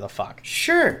or whatever the fuck.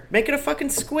 Sure, make it a fucking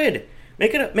squid.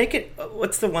 Make it.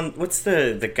 What's the one? What's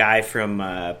the guy from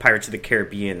Pirates of the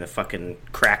Caribbean? The fucking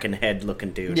Kraken head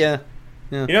looking dude. Yeah.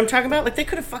 You know what I'm talking about? Like, they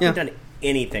could have fucking done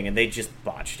anything, and they just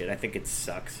botched it. I think it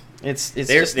sucks.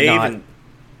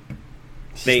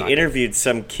 They interviewed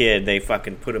some kid. They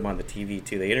fucking put him on the TV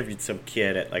too. They interviewed some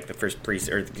kid at like the first the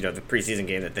preseason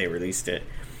game that they released it.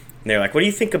 And they're like, "What do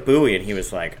you think of Bowie?" And he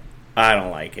was like, "I don't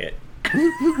like it."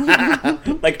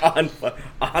 Like on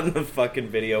the fucking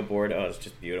video board. Oh, it's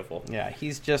just beautiful. Yeah,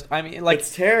 he's just. I mean, like,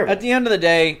 it's terrible. At the end of the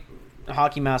day,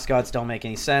 hockey mascots don't make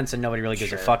any sense, and nobody really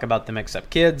gives a fuck about them except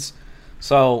kids.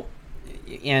 So,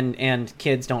 and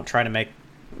kids don't try to make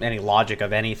any logic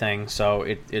of anything. So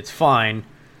it's fine.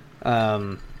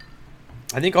 I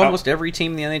think almost every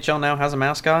team in the NHL now has a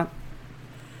mascot.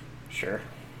 Sure.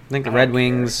 I think the Red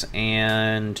Wings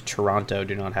and Toronto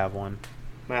do not have one.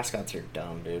 Mascots are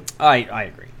dumb, dude. I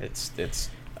agree. It's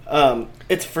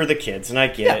for the kids, and I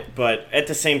get it, but at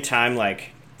the same time,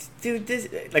 like, dude,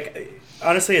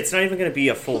 honestly, it's not even going to be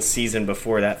a full season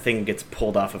before that thing gets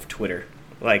pulled off of Twitter.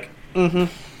 Like,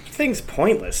 thing's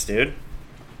pointless, dude.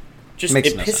 It just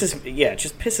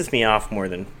pisses me off more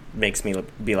than makes me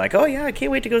be like, oh yeah, I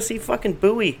can't wait to go see fucking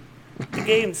Bowie the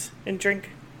games and drink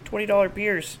 $20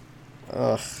 beers.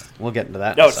 Ugh, we'll get into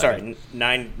that. No, sorry,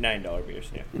 $9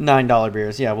 beers. Yeah, $9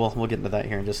 beers. Yeah, we'll get into that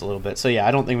here in just a little bit. So yeah,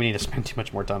 I don't think we need to spend too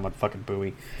much more time on fucking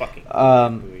Bowie.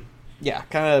 Bowie. Yeah,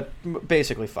 kind of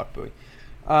basically fuck Bowie.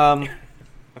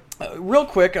 Real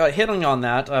quick, hitting on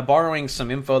that, borrowing some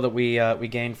info that we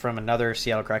gained from another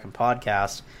Seattle Kraken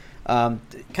podcast.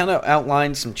 Kind of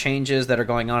outlined some changes that are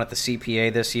going on at the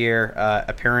CPA this year.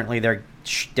 Apparently, their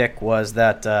shtick was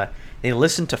that they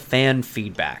listened to fan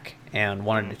feedback and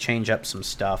wanted to change up some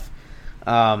stuff.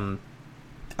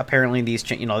 Apparently, these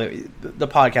the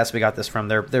podcast we got this from,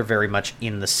 they're very much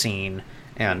in the scene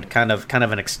and kind of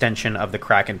an extension of the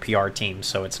Kraken PR team.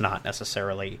 So it's not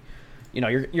necessarily,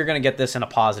 you're going to get this in a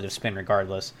positive spin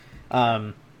regardless.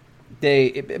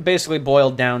 It basically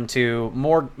boiled down to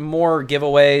more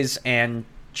giveaways and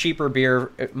cheaper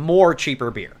beer, more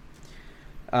cheaper beer,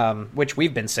 which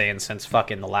we've been saying since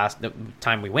fucking the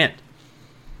time we went.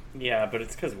 Yeah, but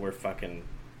it's because we're fucking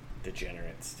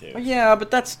degenerates too. Yeah,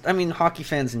 but hockey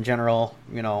fans in general,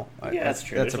 yeah, that's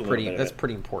true. That's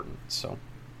pretty important. So,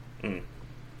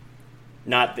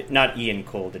 not Ian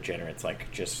Cole degenerates,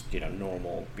 like just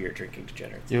normal beer drinking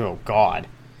degenerates. Oh God.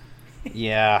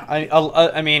 Yeah,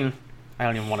 I mean, I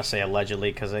don't even want to say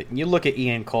allegedly, because you look at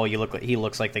Ian Cole, he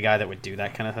looks like the guy that would do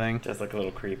that kind of thing. Just look a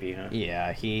little creepy, huh?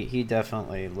 Yeah, he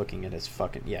definitely, looking at his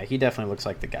he definitely looks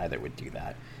like the guy that would do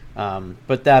that.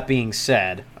 But that being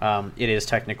said, it is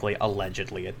technically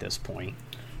allegedly at this point.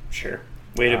 Sure.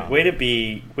 Way to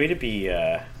be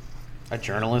a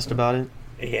journalist about it.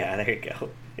 Yeah, there you go.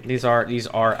 These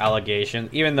are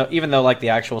allegations, even though like the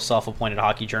actual self-appointed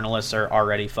hockey journalists are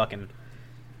already fucking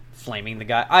flaming the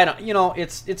guy. I don't,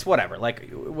 it's whatever.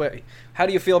 Like, how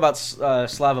do you feel about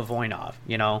Slava Voinov?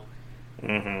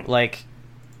 Mm-hmm. Like,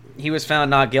 he was found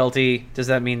not guilty. Does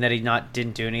that mean that he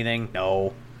didn't do anything?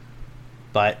 No.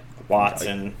 But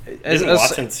Watson did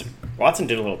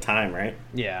a little time, right?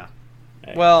 Yeah.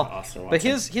 Well, but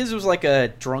his was like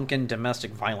a drunken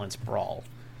domestic violence brawl.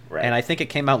 Right. And I think it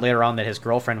came out later on that his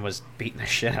girlfriend was beating the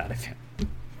shit out of him.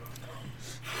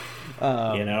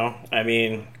 I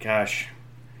mean, gosh.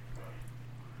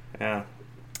 Yeah.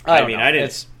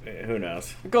 Who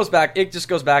knows? It just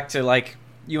goes back to, like,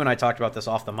 you and I talked about this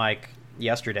off the mic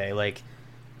yesterday. Like,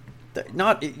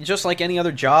 not just like any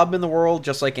other job in the world,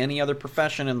 just like any other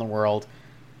profession in the world,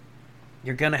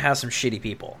 you're gonna have some shitty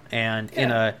people. And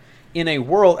in a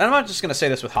world, and I'm not just gonna say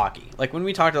this with hockey. Like, when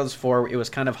we talked about this before, it was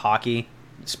kind of hockey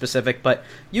specific, but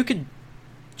you could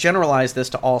generalize this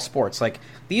to all sports. Like,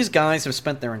 these guys have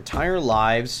spent their entire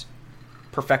lives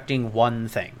perfecting one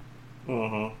thing.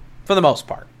 Mm-hmm. For the most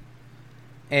part.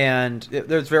 And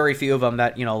there's very few of them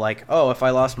that, like, oh, if I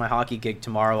lost my hockey gig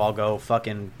tomorrow, I'll go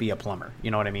fucking be a plumber. You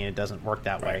know what I mean? It doesn't work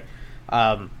that way.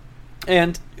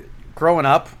 And growing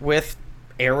up with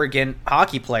arrogant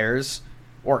hockey players,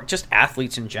 or just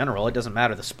athletes in general, it doesn't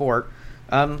matter the sport,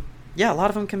 a lot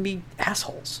of them can be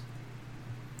assholes.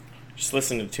 Just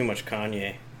listen to too much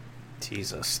Kanye.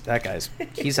 Jesus, that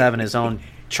he's having his own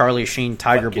Charlie Sheen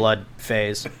Tiger Blood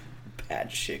phase.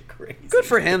 Bad shit crazy. Good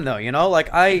for him, though, you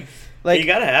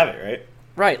gotta have it, right?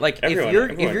 Right, like, if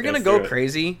you're gonna go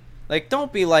crazy, like,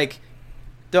 don't be like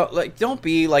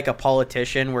a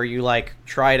politician where you, like,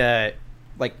 try to,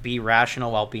 like, be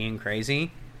rational while being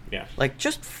crazy. Yeah. Like,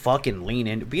 just fucking lean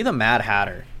in. Be the Mad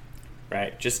Hatter.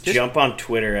 Right. Just jump on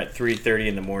Twitter at 3:30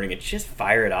 in the morning and just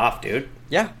fire it off, dude.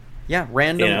 Yeah. Yeah.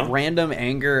 Random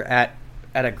anger at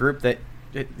a group that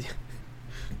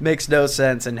makes no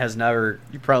sense and hasn't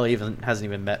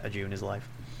even met a Jew in his life.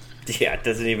 Yeah,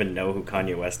 doesn't even know who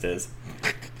Kanye West is.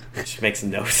 Which makes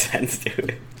no sense,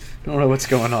 dude. I don't know what's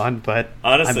going on, but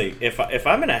honestly, if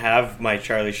I'm gonna have my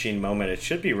Charlie Sheen moment, it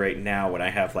should be right now when I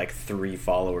have like 3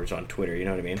 followers on Twitter. You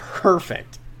know what I mean?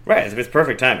 Perfect. Right, it's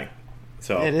perfect timing.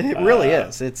 So it really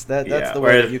is. That's the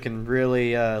way that you can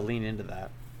really lean into that.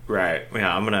 Right.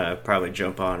 Yeah, I'm gonna probably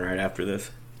jump on right after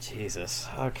this. Jesus.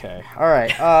 Okay. All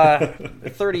right.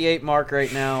 38 mark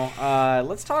right now.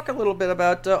 Let's talk a little bit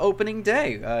about opening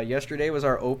day. Yesterday was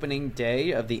our opening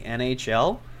day of the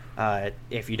NHL.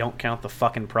 If you don't count the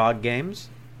fucking Prague games.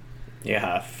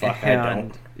 Yeah. Fuck. I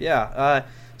don't. Yeah.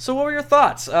 So what were your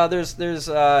thoughts? There's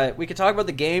we could talk about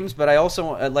the games, but I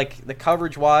also like the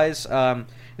coverage wise. I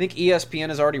think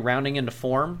ESPN is already rounding into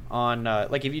form on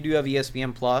like if you do have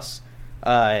ESPN Plus.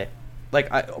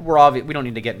 We don't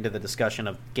need to get into the discussion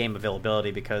of game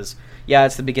availability because,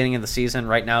 it's the beginning of the season.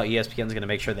 Right now, ESPN's going to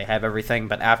make sure they have everything,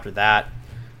 but after that,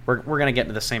 we're going to get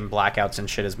into the same blackouts and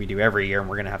shit as we do every year, and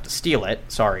we're going to have to steal it.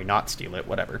 Sorry, not steal it,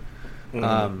 whatever.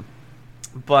 Mm-hmm.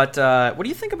 But what do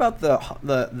you think about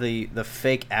the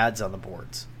fake ads on the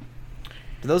boards?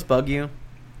 Do those bug you?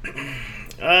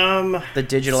 The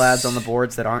digital ads on the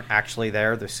boards that aren't actually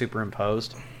there, they're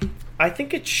superimposed. I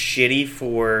think it's shitty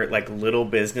for, like, little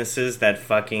businesses that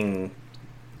fucking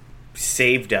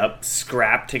saved up,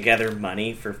 scrapped together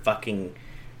money for fucking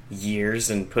years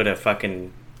and put a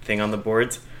fucking thing on the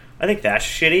boards. I think that's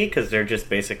shitty because they're just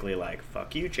basically like,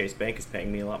 fuck you, Chase Bank is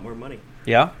paying me a lot more money.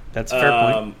 Yeah, that's a fair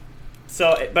point.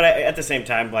 At the same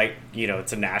time, like,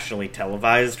 it's a nationally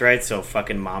televised, right? So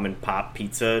fucking mom and pop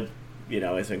pizza,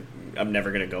 isn't. I'm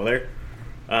never gonna go there.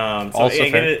 So Also I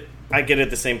get fair. it. I get it at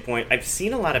the same point. I've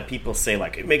seen a lot of people say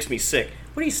like it makes me sick.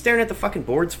 What are you staring at the fucking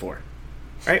boards for?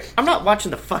 Right? I'm not watching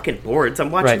the fucking boards.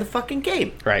 I'm watching Right. the fucking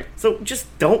game. Right. So just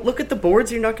don't look at the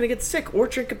boards. You're not going to get sick. Or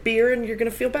drink a beer and you're going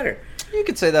to feel better. You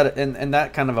could say that, and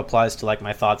that kind of applies to like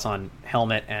my thoughts on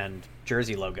helmet and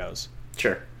jersey logos.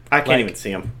 Sure. I can't Like- even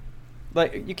see them.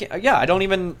 Like you can, yeah. I don't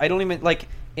even like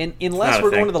unless not a we're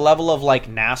going thing. to the level of like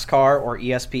NASCAR or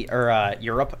ESP or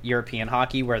European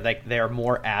hockey where they are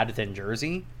more ad than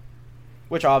jersey,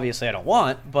 which obviously I don't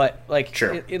want. But like,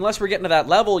 Sure. unless we're getting to that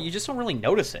level, you just don't really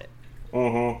notice it.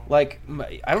 Mm-hmm. Like,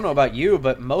 I don't know about you,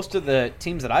 but most of the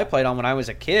teams that I played on when I was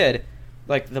a kid,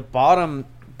 like the bottom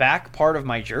back part of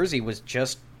my jersey was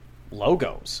just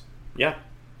logos. Yeah.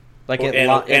 Like Well, it and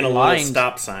a little lined,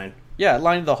 stop sign. yeah, it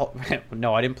lined the whole.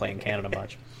 No, I didn't play in Canada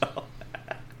much.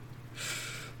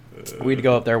 We'd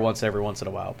go up there every once in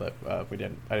a while, but we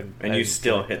didn't. I didn't. And I you didn't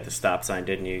still play. hit the stop sign,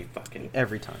 didn't you? Fucking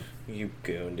Every time. you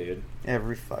goon, dude.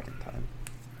 Every fucking time.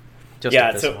 Just Yeah,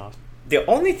 to piss so- them off. The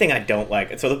only thing I don't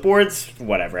like, so the boards,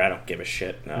 whatever. I don't give a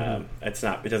shit. It's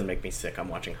not. It doesn't make me sick. I'm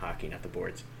watching hockey, not the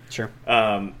boards. Sure.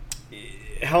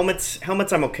 Helmets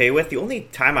I'm okay with. The only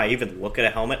time I even look at a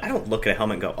helmet, I don't look at a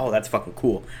helmet and go, "Oh, that's fucking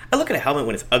cool." I look at a helmet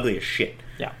when it's ugly as shit.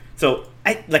 Yeah. So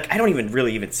I don't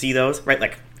even see those, right?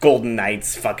 Like Golden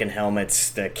Knights fucking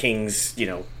helmets, the Kings,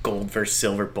 gold versus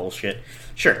silver bullshit.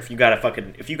 Sure, if you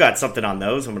got something on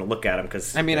those, I'm gonna look at them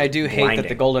because I mean, I do hate that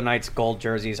the Golden Knights gold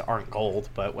jerseys aren't gold,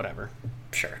 but whatever.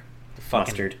 Sure,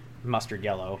 Fucking mustard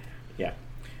yellow. yeah.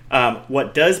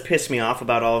 What does piss me off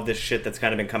about all of this shit that's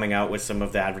kind of been coming out with some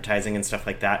of the advertising and stuff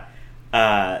like that,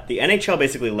 the NHL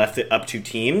basically left it up to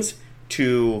teams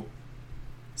to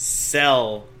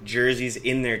sell jerseys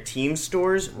in their team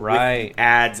stores Right. with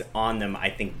ads on them. I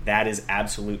think that is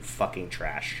absolute fucking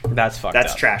trash. That's fucked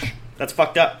That's up. trash. That's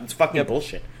fucked up. It's fucking Yep.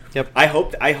 bullshit. Yep. I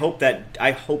hope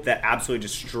that absolutely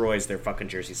destroys their fucking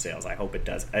jersey sales. I hope it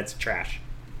does. It's trash.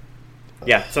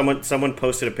 Yeah, someone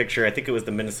posted a picture. I think it was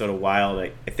the Minnesota Wild.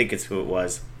 I think it's who it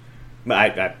was.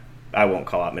 I won't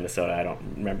call out Minnesota. I don't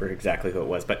remember exactly who it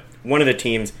was, but one of the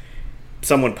teams.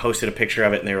 Someone posted a picture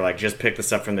of it, and they were like, "Just pick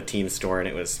this up from the team store," and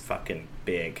it was fucking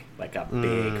big, like a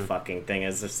big fucking thing.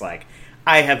 It's just like,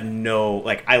 I have no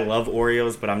like. I love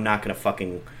Oreos, but I'm not gonna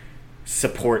fucking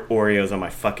support Oreos on my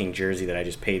fucking jersey that I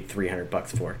just paid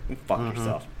 $300 for. Fuck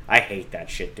yourself. I hate that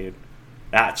shit, dude.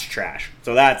 That's trash.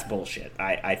 So that's bullshit.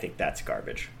 I think that's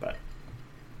garbage. But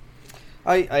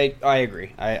I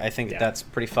agree. I think Yeah. that's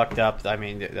pretty fucked up. I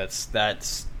mean,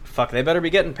 that's fuck. They better be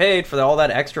getting paid for all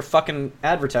that extra fucking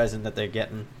advertising that they're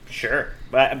getting. sure,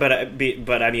 but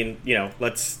I mean,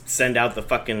 let's send out the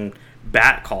fucking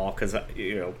bat call because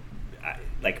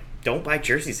like don't buy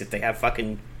jerseys if they have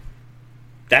fucking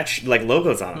like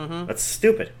logos on them. That's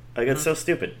stupid. Like it's so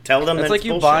stupid. Tell them It's that like it's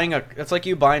you bullshit. It's like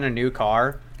you buying a new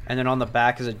car, and then on the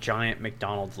back is a giant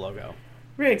McDonald's logo.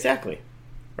 Right, exactly.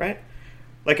 Right?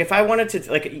 Like, if I wanted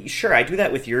to, like, sure, I do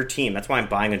that with your team. That's why I'm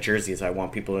buying a jersey, is I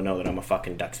want people to know that I'm a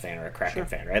fucking Ducks fan or a Kraken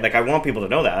fan, right? Like, I want people to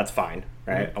know that. That's fine,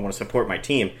 right? I want to support my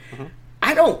team.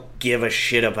 I don't give a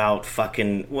shit about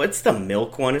fucking, what's the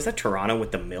milk one? Is that Toronto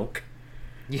with the milk?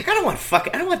 Like, I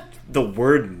don't want the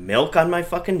word milk on my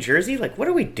fucking jersey. Like, what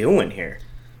are we doing here?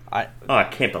 Oh, I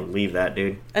can't believe that,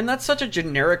 dude. And that's such a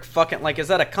generic fucking, like, is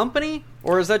that a company?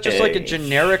 Or is that just like a Hey.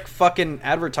 generic fucking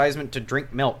advertisement to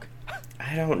drink milk?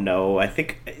 I don't know. I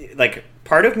think, like,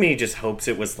 part of me just hopes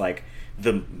it was, like,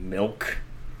 the milk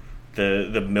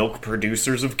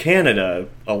producers of Canada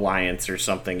alliance or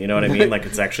something. You know what I mean? Like,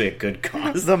 it's actually a good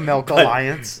cause. The Milk But-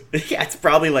 Alliance. Yeah, it's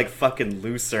probably, like, fucking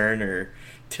Lucerne or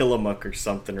Tillamook or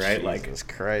something, right? Like, Jesus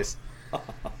Christ.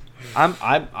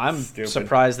 I'm Stupid.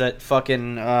 surprised that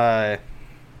fucking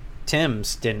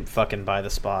Tim's didn't fucking buy the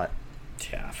spot.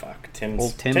 yeah, fuck. Tim's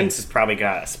Old Timmy's. Tim's has probably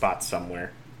got a spot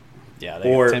somewhere. Yeah,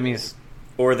 Or- Timmy's.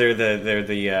 Or they're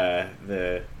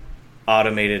the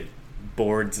automated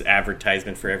boards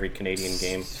advertisement for every Canadian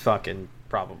game. Fucking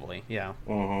probably, yeah.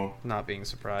 Mm-hmm. Not being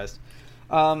surprised.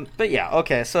 But yeah,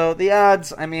 okay. So the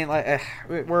ads. I mean, like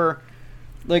we're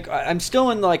like I'm still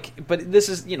in like, but this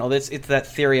is it's that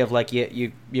theory of like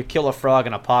you kill a frog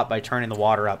in a pot by turning the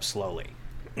water up slowly.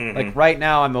 Mm-hmm. Like right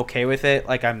now, I'm okay with it.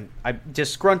 Like I'm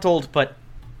disgruntled, but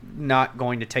not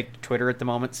going to take to Twitter at the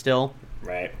moment still.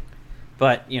 Right.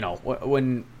 But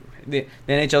when the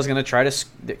NHL is going to try to,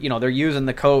 they're using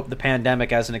the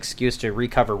pandemic as an excuse to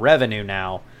recover revenue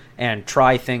now and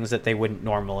try things that they wouldn't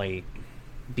normally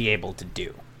be able to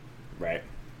do. Right.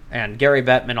 And Gary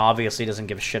Bettman obviously doesn't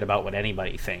give a shit about what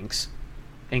anybody thinks,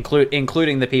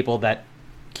 including the people that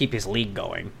keep his league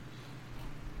going.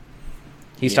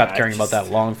 He stopped I caring about just-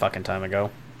 that long fucking time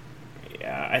ago.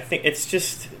 Yeah, I think it's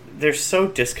just they're so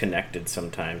disconnected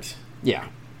sometimes. Yeah.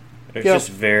 They're just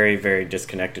very, very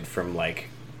disconnected from like,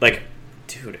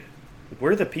 dude,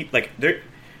 we're the people. Like,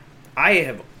 I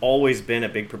have always been a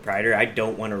big proprietor. I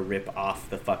don't want to rip off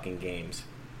the fucking games.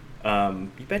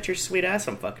 You bet your sweet ass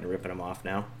I'm fucking ripping them off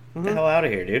now. Get the hell out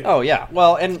of here, dude. Oh yeah.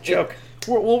 Well, and joke.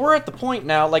 We're at the point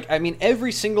now. Like, I mean,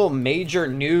 every single major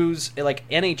news, like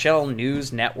NHL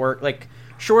news network, like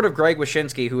short of Greg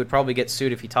Wyshynski, who would probably get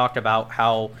sued if he talked about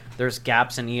how there's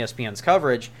gaps in ESPN's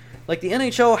coverage. Like, the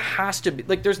NHL has to be...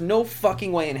 Like, there's no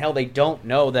fucking way in hell they don't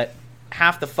know that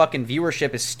half the fucking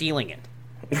viewership is stealing it.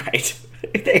 Right.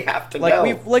 They have to like, know.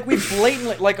 We've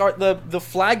blatantly... Like, the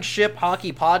flagship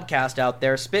hockey podcast out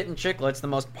there, Spit and Chicklets, the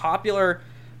most popular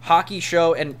hockey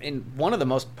show and one of the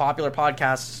most popular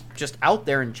podcasts just out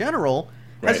there in general,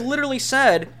 has literally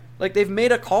said, like, they've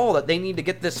made a call that they need to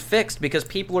get this fixed because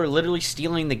people are literally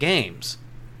stealing the games.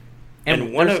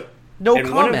 And one of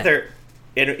comment.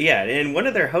 And one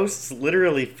of their hosts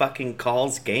literally fucking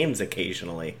calls games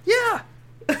occasionally. Yeah.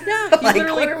 Yeah, he Like,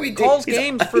 literally calls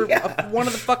games for one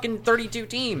of the fucking 32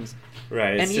 teams.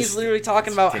 Right. And he's literally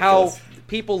talking about how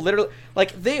people literally...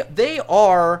 Like, they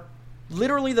are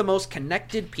literally the most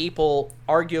connected people,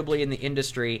 arguably, in the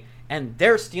industry, and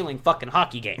they're stealing fucking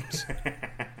hockey games.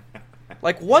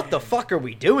 Like, what the fuck are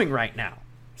we doing right now?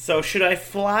 So should I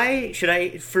fly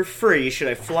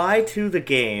to the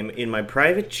game in my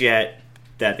private jet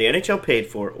that the NHL paid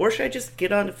for, or should I just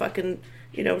get on to fucking,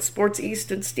 Sports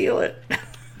East and steal it?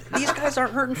 These guys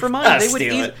aren't hurting for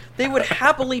money. They would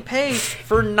happily pay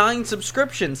for 9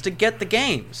 subscriptions to get the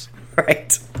games.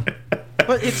 Right.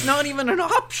 But it's not even an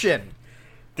option.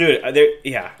 Dude,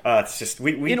 it's just,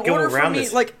 we go around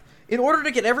this. Like, in order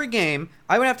to get every game,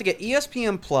 I would have to get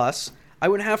ESPN Plus. I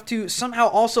would have to somehow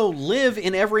also live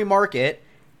in every market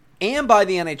and buy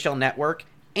the NHL Network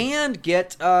and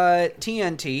get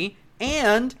TNT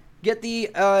and get the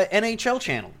NHL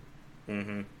channel.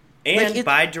 Mm-hmm. And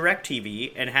buy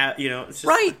DirecTV and have, it's just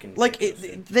right. Like,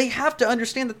 they have to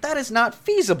understand that is not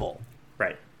feasible.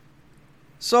 Right.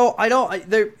 So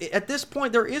at this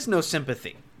point, there is no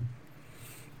sympathy.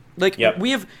 Like,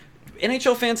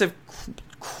 NHL fans have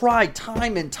cried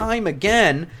time and time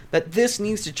again that this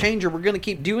needs to change or we're going to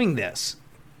keep doing this.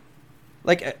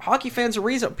 Like, hockey fans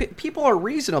are people are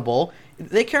reasonable.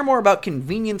 They care more about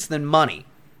convenience than money.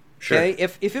 Sure. Okay?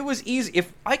 If it was easy,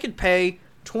 if I could pay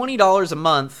 $20 a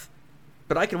month,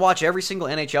 but I could watch every single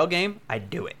NHL game, I'd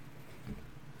do it.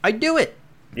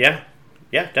 Yeah.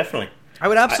 Yeah, definitely. I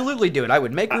would absolutely do it. I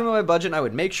would make room in my budget, and I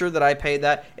would make sure that I paid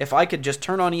that if I could just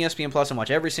turn on ESPN Plus and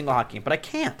watch every single hockey game. But I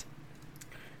can't.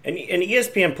 And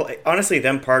ESPN, honestly,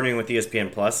 them partnering with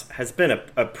ESPN Plus has been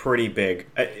a pretty big...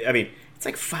 I mean, it's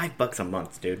like $5 a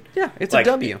month, dude. Yeah, it's a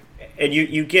W. And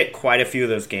you get quite a few of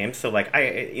those games, so, like,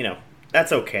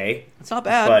 that's okay. It's not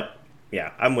bad. But,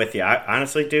 yeah, I'm with you.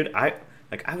 Honestly, dude, I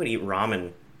would eat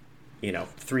ramen,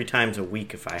 3 times a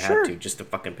week if I had to, just to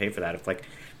fucking pay for that. If, like,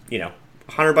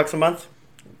 $100 a month,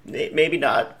 maybe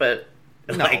not, but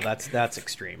no, that's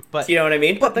extreme. But you know what I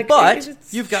mean. But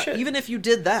you've got even if you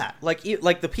did that, like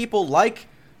the people like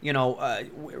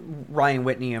Ryan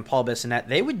Whitney and Paul Bissonnette,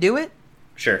 they would do it.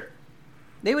 Sure,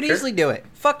 they would easily do it.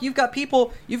 Fuck, you've got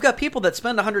people that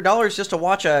spend $100 just to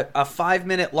watch a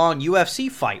 5-minute long UFC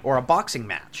fight or a boxing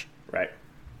match. Right.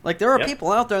 Like, there are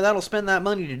people out there that'll spend that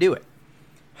money to do it.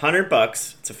 $100.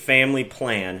 It's a family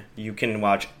plan. You can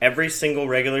watch every single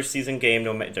regular season game.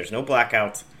 There's no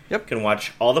blackouts. Yep. You can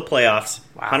watch all the playoffs.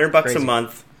 Wow, $100 crazy. a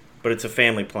month, but it's a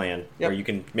family plan where you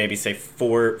can maybe say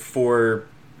four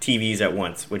TVs at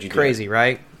once. Would you do? Crazy,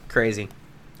 right? Crazy.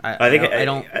 I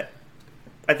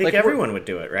think everyone would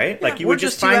do it, right? Yeah, like you would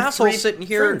just two find assholes 3 sitting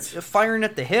here friends. firing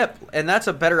at the hip, and that's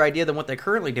a better idea than what they're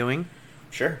currently doing.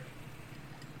 Sure.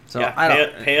 So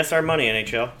yeah, pay us our money,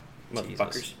 NHL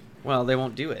motherfuckers. Jesus. Well, they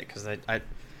won't do it because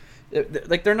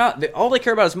they're not. All they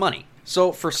care about is money.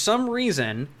 So for some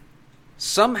reason,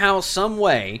 somehow, some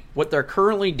way, what they're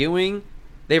currently doing,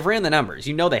 they've ran the numbers.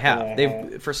 They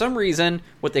have. For some reason,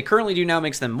 what they currently do now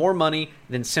makes them more money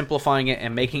than simplifying it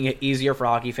and making it easier for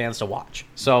hockey fans to watch.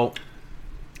 So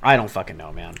I don't fucking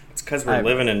know, man. It's because we're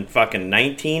living in fucking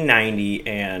 1990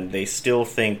 and they still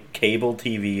think cable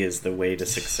TV is the way to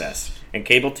success. And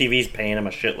cable TV's paying them a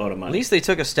shitload of money. At least they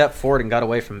took a step forward and got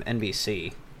away from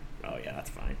NBC. Oh, yeah, that's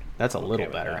fine. That's a little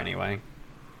better, anyway.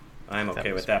 I'm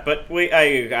okay with that. But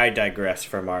I digress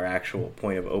from our actual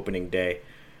point of opening day.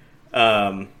 It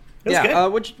was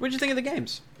good. What'd you think of the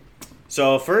games?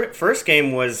 So, first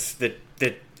game was,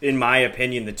 in my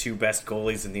opinion, the 2 best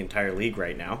goalies in the entire league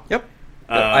right now. Yep.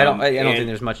 I don't think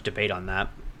there's much debate on that.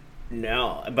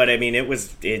 No, but I mean,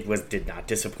 did not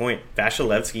disappoint.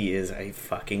 Vasilevsky is a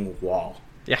fucking wall.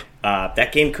 Yeah.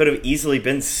 That game could have easily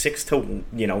been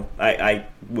 6-1. I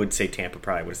would say Tampa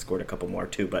probably would have scored a couple more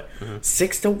too, but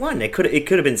 6-1. It could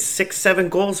have been 6-7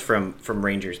 goals from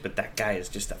Rangers, but that guy is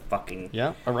just a fucking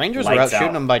Rangers were out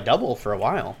shooting him by double for a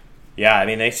while. Yeah, I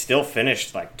mean they still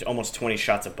finished like almost 20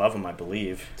 shots above him, I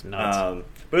believe. It's nuts.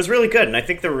 But it was really good, and I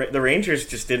think the Rangers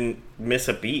just didn't miss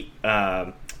a beat.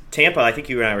 Tampa, I think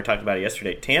you and I were talking about it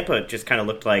yesterday. Tampa just kind of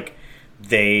looked like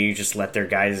they just let their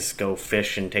guys go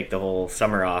fish and take the whole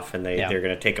summer off, and they're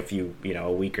going to take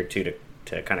a week or two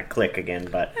to kind of click again.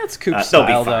 But that's Coop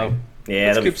style, though.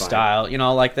 Yeah, that's Coop style.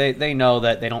 Like they know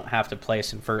that they don't have to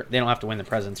place they don't have to win the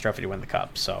President's Trophy to win the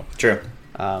Cup. So true,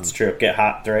 it's true. Get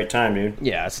hot at the right time, dude.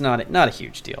 Yeah, it's not a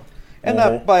huge deal, and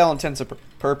that by all intents and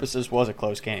purposes was a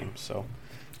close game. So.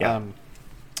 Yeah.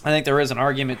 I think there is an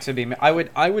argument to be made.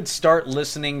 I would start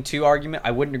listening to argument.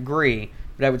 I wouldn't agree,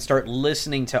 but I would start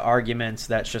listening to arguments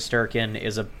that Shesterkin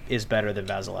is better than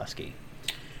Vasilevsky.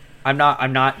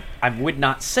 I would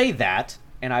not say that,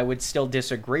 and I would still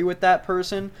disagree with that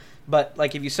person. But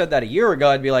like if you said that a year ago,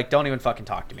 I'd be like, don't even fucking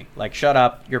talk to me. Like, shut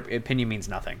up. Your opinion means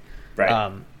nothing.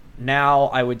 Right. Now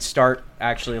I would start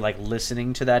actually like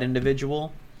listening to that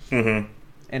individual. Mm-hmm.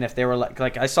 And if they were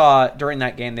like I saw during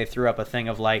that game, they threw up a thing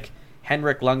of like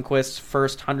Henrik Lundqvist's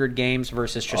first 100 games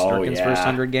versus Shesterkin's first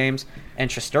 100 games, and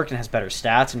Shesterkin has better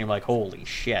stats, and you're like, holy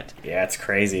shit. Yeah, it's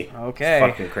crazy. Okay.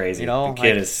 It's fucking crazy. The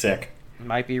kid is sick.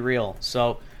 Might be real.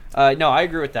 So, no, I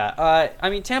agree with that. I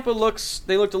mean, Tampa looked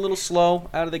a little slow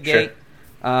out of the gate.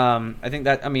 Sure. I think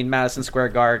that, Madison Square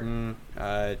Garden,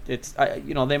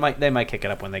 they might kick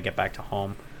it up when they get back to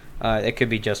home. It could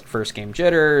be just first game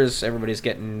jitters. Everybody's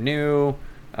getting new.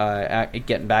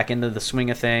 Getting back into the swing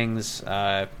of things.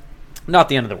 Not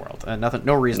the end of the world.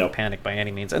 No reason to panic by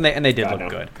any means. And they did look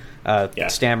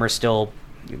good. Stammer still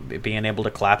being able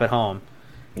to clap at home.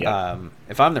 Yeah.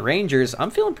 If I'm the Rangers, I'm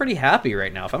feeling pretty happy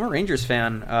right now. If I'm a Rangers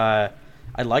fan, I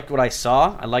liked what I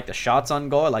saw. I like the shots on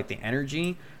goal. I like the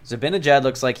energy. Zabinajad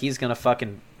looks like he's gonna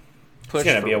fucking push.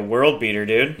 He's gonna be a world beater,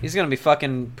 dude. He's gonna be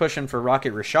fucking pushing for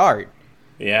Rocket Richard.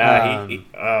 Yeah,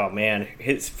 oh man,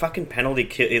 his fucking penalty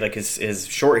kill, like his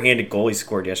shorthanded goal he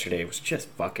scored yesterday was just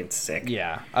fucking sick.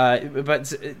 Yeah, but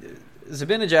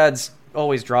Zabinajad's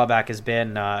always drawback has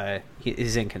been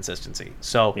his inconsistency.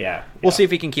 So we'll see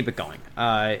if he can keep it going.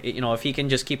 If he can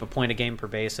just keep a point a game per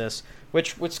basis,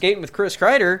 which with skating with Chris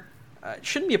Kreider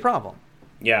shouldn't be a problem.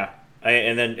 Yeah.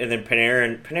 And then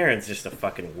Panarin's just a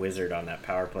fucking wizard on that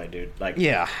power play, dude. Like,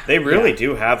 they really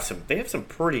do have some. They have some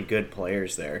pretty good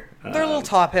players there. They're a little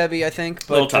top heavy, I think. But,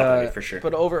 a little top heavy for sure.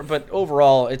 But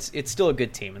overall, it's still a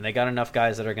good team, and they got enough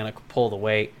guys that are going to pull the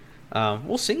weight.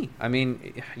 We'll see. I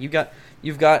mean, you've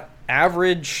got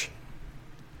average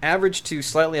to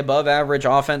slightly above average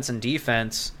offense and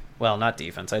defense. Well, not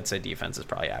defense. I'd say defense is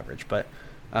probably average, but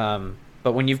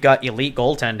when you've got elite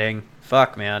goaltending,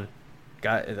 fuck, man.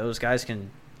 Those guys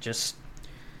can just...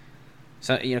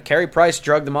 So, Carey Price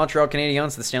drugged the Montreal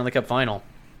Canadiens to the Stanley Cup final.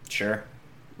 Sure.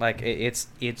 Like, it's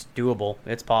doable.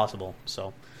 It's possible.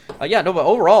 So, but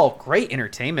overall, great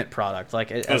entertainment product.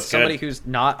 Like, as somebody who's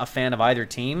not a fan of either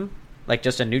team, like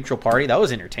just a neutral party, that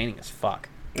was entertaining as fuck.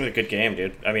 It was a good game,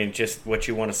 dude. I mean, just what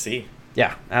you want to see.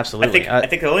 Yeah, absolutely. I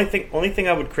think the only thing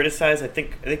I would criticize, I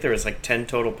think there was like 10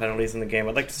 total penalties in the game.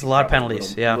 I'd like to see a lot of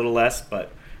penalties, a little less,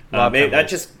 but... maybe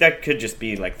that could just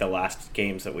be like the last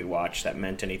games that we watched that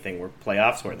meant anything were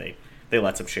playoffs where they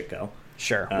let some shit go.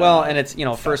 Sure. Well, and it's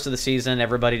first of the season,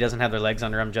 everybody doesn't have their legs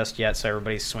under them just yet, so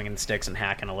everybody's swinging sticks and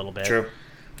hacking a little bit. True.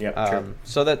 Yeah. True.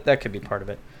 So that could be part of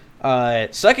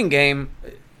it. Second game,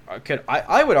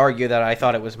 I would argue that I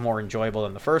thought it was more enjoyable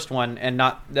than the first one, and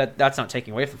that's not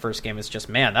taking away from the first game. It's just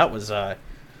it was a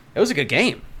good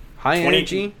game, high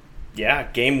energy. Yeah,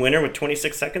 game winner with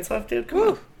 26 seconds left, dude. Come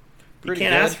on. You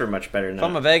can't ask for much better than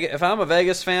that. If I'm a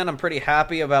Vegas fan, I'm pretty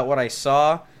happy about what I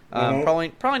saw.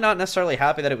 Probably not necessarily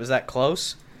happy that it was that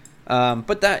close.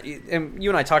 But that, and you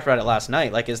and I talked about it last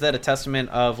night. Like, is that a testament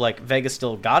of like Vegas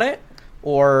still got it,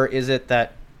 or is it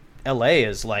that LA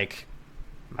is like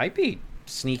might be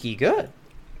sneaky good?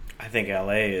 I think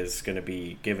LA is going to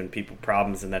be giving people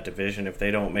problems in that division. If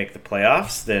they don't make the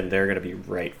playoffs, then they're going to be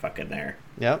right fucking there.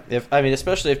 Yeah.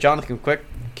 Especially if Jonathan Quick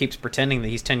keeps pretending that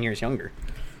he's 10 years younger.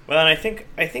 Well, and I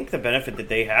think the benefit that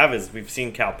they have is we've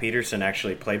seen Cal Peterson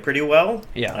actually play pretty well.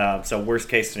 Yeah. So worst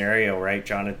case scenario, right?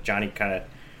 Johnny kind of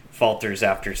falters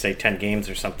after say 10 games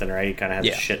or something, right? He kind of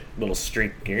has a shit little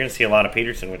streak. You're going to see a lot of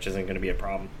Peterson, which isn't going to be a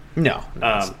problem. No, it's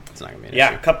not going to be an issue.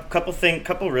 Yeah,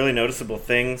 couple really noticeable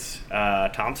things.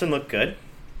 Thompson looked good.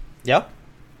 Yep.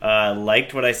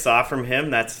 Liked what I saw from him.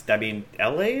 LA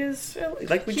is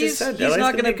like we just said.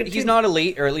 He's not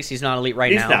elite, or at least he's not elite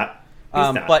right now.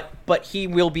 He's not. But he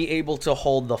will be able to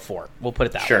hold the fort. We'll put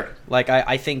it that way. Sure. Like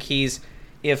I think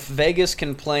if Vegas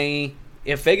can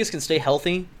stay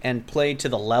healthy and play to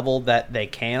the level that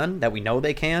we know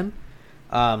they can,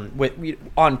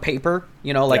 on paper,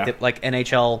 like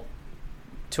NHL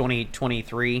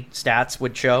 2023 stats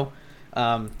would show,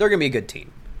 they're gonna be a good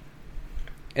team.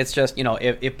 It's just,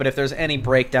 if there's any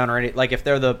breakdown or any, like if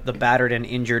they're the battered and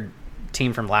injured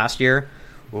team from last year,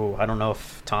 I don't know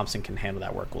if Thompson can handle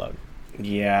that workload.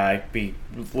 Yeah, I'd be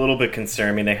a little bit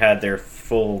concerned. I mean, they had their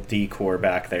full D-core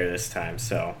back there this time,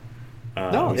 so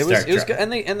no, it was good,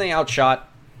 and they outshot,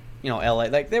 LA.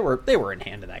 Like they were in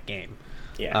hand in that game.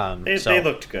 Yeah, they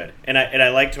looked good, and I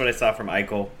liked what I saw from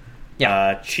Eichel.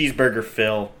 Yeah, Cheeseburger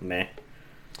Phil, meh.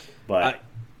 But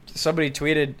somebody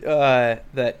tweeted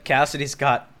that Cassidy's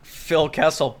got Phil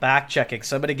Kessel back checking.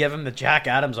 Somebody give him the Jack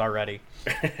Adams already.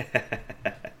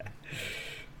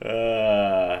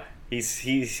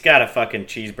 He's got a fucking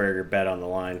cheeseburger bet on the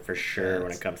line for sure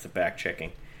when it comes to back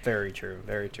checking. Very true.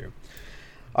 Very true.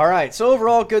 All right, so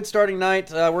overall, good starting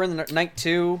night. We're in night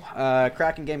 2.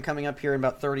 Kraken game coming up here in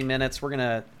about 30 minutes. We're going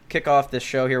to kick off this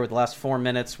show here with the last 4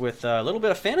 minutes with a little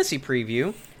bit of fantasy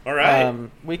preview. All right.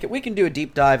 We can do a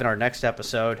deep dive in our next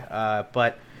episode,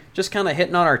 but just kind of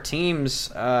hitting on our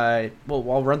teams. I'll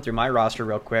run through my roster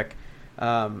real quick.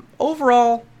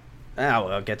 Overall,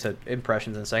 I'll get to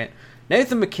impressions in a second.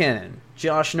 Nathan McKinnon,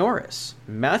 Josh Norris,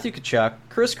 Matthew Tkachuk,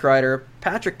 Chris Kreider,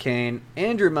 Patrick Kane,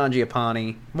 Andrew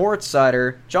Mangiapane, Moritz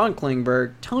Seider, John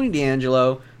Klingberg, Tony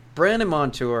DeAngelo, Brandon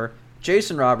Montour,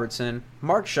 Jason Robertson,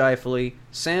 Mark Scheifele,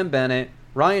 Sam Bennett,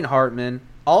 Ryan Hartman,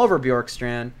 Oliver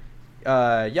Bjorkstrand,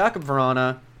 Jakob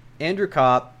Vrana, Andrew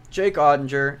Kopp, Jake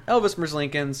Ottinger, Elvis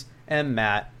Merzlikins, and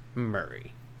Matt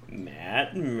Murray.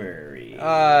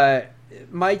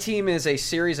 My team is a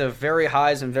series of very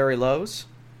highs and very lows.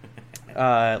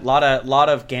 Lot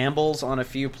of gambles on a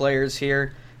few players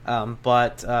here,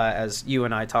 but as you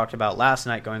and I talked about last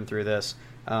night going through this,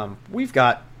 I've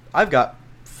got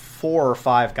 4 or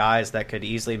 5 guys that could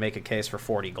easily make a case for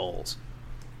 40 goals.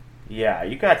 Yeah,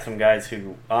 you got some guys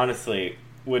who honestly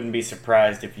wouldn't be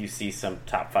surprised if you see some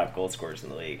top 5 goal scorers in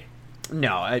the league.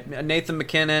 No, Nathan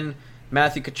McKinnon,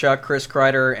 Matthew Tkachuk, Chris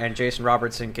Kreider, and Jason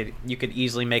Robertson you could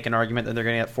easily make an argument that they're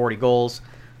going to get 40 goals.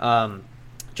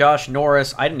 Josh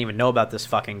Norris, I didn't even know about this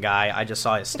fucking guy. I just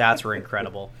saw his stats were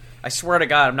incredible. I swear to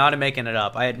God, I'm not making it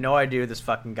up. I had no idea who this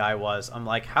fucking guy was. I'm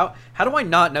like, how do I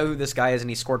not know who this guy is? And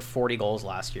he scored 40 goals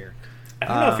last year. I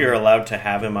don't know if you're allowed to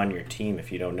have him on your team if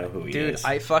you don't know who he is.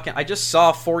 Dude, I just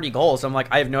saw 40 goals. I'm like,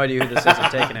 I have no idea who this is. I'm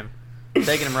taking him. I'm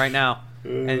taking him right now.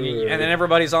 And then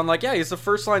everybody's on like, yeah, he's the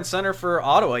first line center for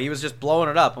Ottawa. He was just blowing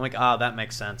it up. I'm like, that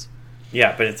makes sense.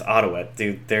 Yeah, but it's Ottawa,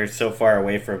 dude. They're so far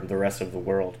away from the rest of the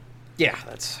world. Yeah,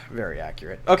 that's very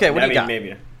accurate. Okay, what do you got?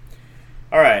 Maybe.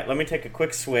 All right, let me take a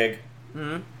quick swig.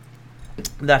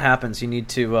 Mm-hmm. That happens. You need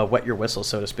to wet your whistle,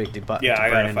 so to speak. I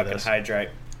gotta fucking hydrate.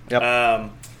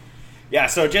 Yep. Yeah,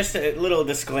 so just a little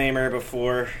disclaimer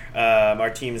before our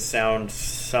teams sound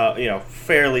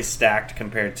fairly stacked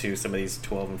compared to some of these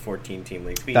 12 and 14 team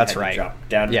leagues. That's right. Drop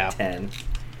down to 10.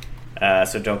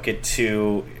 So don't get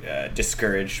too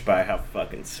discouraged by how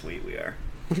fucking sweet we are.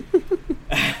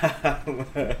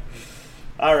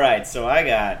 All right, so I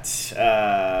got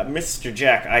Mr.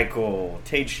 Jack Eichel,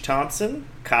 Tage Thompson,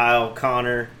 Kyle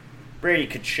Connor, Brady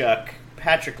Tkachuk,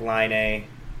 Patrick Laine,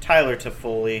 Tyler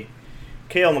Toffoli.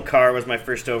 Cale Makar was my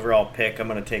first overall pick. I'm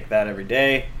going to take that every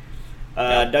day.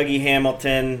 Dougie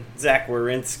Hamilton, Zach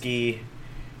Werenski,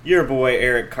 your boy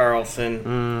Erik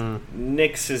Karlsson,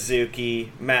 Nick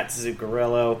Suzuki, Matt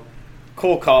Zuccarello,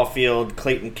 Cole Caulfield,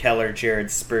 Clayton Keller, Jared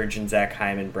Spurgeon, Zach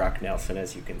Hyman, Brock Nelson.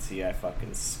 As you can see, I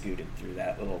fucking scooted through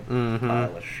that little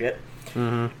pile of shit.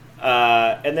 Mm-hmm.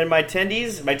 And then my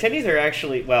tendies are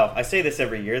actually, well, I say this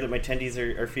every year that my tendies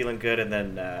are feeling good, and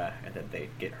then they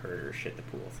get hurt or shit the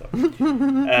pool.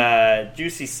 So,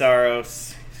 Juicy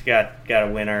Saros, he's got a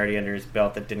win already under his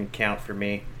belt that didn't count for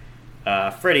me.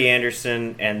 Freddie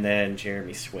Anderson, and then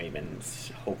Jeremy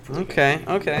Swayman's hopefully. Okay.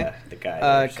 The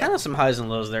guy. Kind of some highs and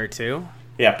lows there too.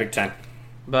 Yeah, big time.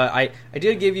 But I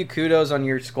did give you kudos on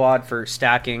your squad for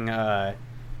stacking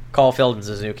Caulfield and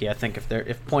Suzuki. I think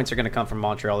if points are going to come from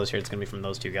Montreal this year, it's going to be from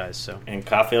those two guys. So. And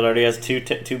Caulfield already has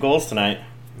two goals tonight.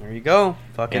 There you go.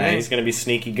 Fucking he's going to be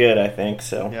sneaky good, I think.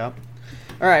 So. Yeah.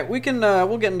 All right, we'll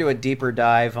get into a deeper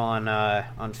dive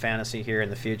on fantasy here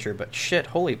in the future. But shit,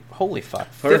 holy fuck!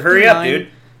 Hurry up, dude.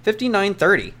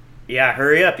 59:30. Yeah,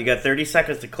 hurry up. You got 30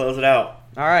 seconds to close it out.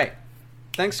 All right.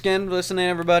 Thanks again for listening,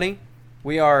 everybody.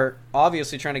 We are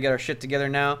obviously trying to get our shit together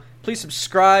now. Please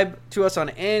subscribe to us on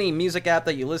any music app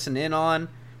that you listen in on.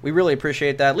 We really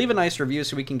appreciate that. Leave a nice review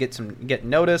so we can get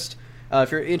noticed.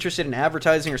 If you're interested in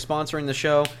advertising or sponsoring the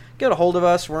show, get a hold of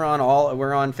us. We're on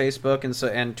Facebook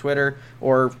and Twitter,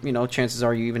 or chances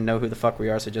are you even know who the fuck we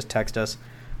are, so just text us.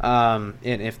 And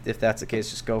if that's the case,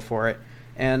 just go for it.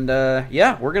 And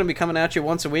we're going to be coming at you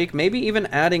once a week, maybe even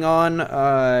adding on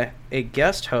a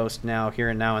guest host here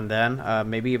and then,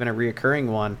 maybe even a reoccurring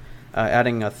one,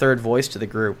 adding a third voice to the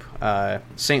group,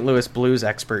 St. Louis blues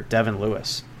expert Devin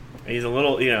Lewis. He's a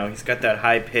little, he's got that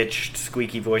high-pitched,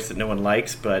 squeaky voice that no one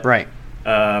likes, but right.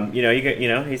 He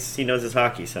knows his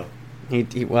hockey, so he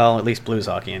at least blues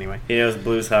hockey anyway. He knows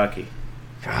blues hockey.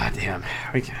 God damn,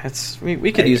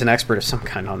 we could use an expert of some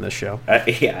kind on this show.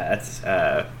 Yes.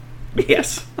 I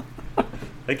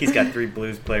think he's got 3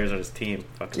 blues players on his team.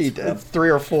 He did 3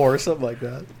 or 4, something like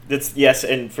that. Yes,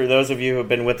 and for those of you who have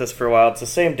been with us for a while, it's the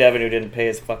same Devin who didn't pay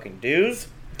his fucking dues.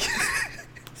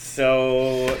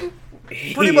 So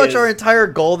pretty much our entire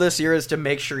goal this year is to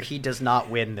make sure he does not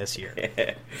win this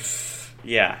year.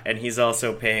 Yeah, and he's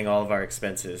also paying all of our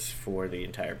expenses for the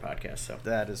entire podcast. So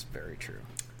that is very true.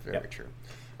 Very true.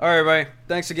 All right, everybody.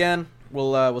 Thanks again.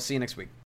 We'll see you next week.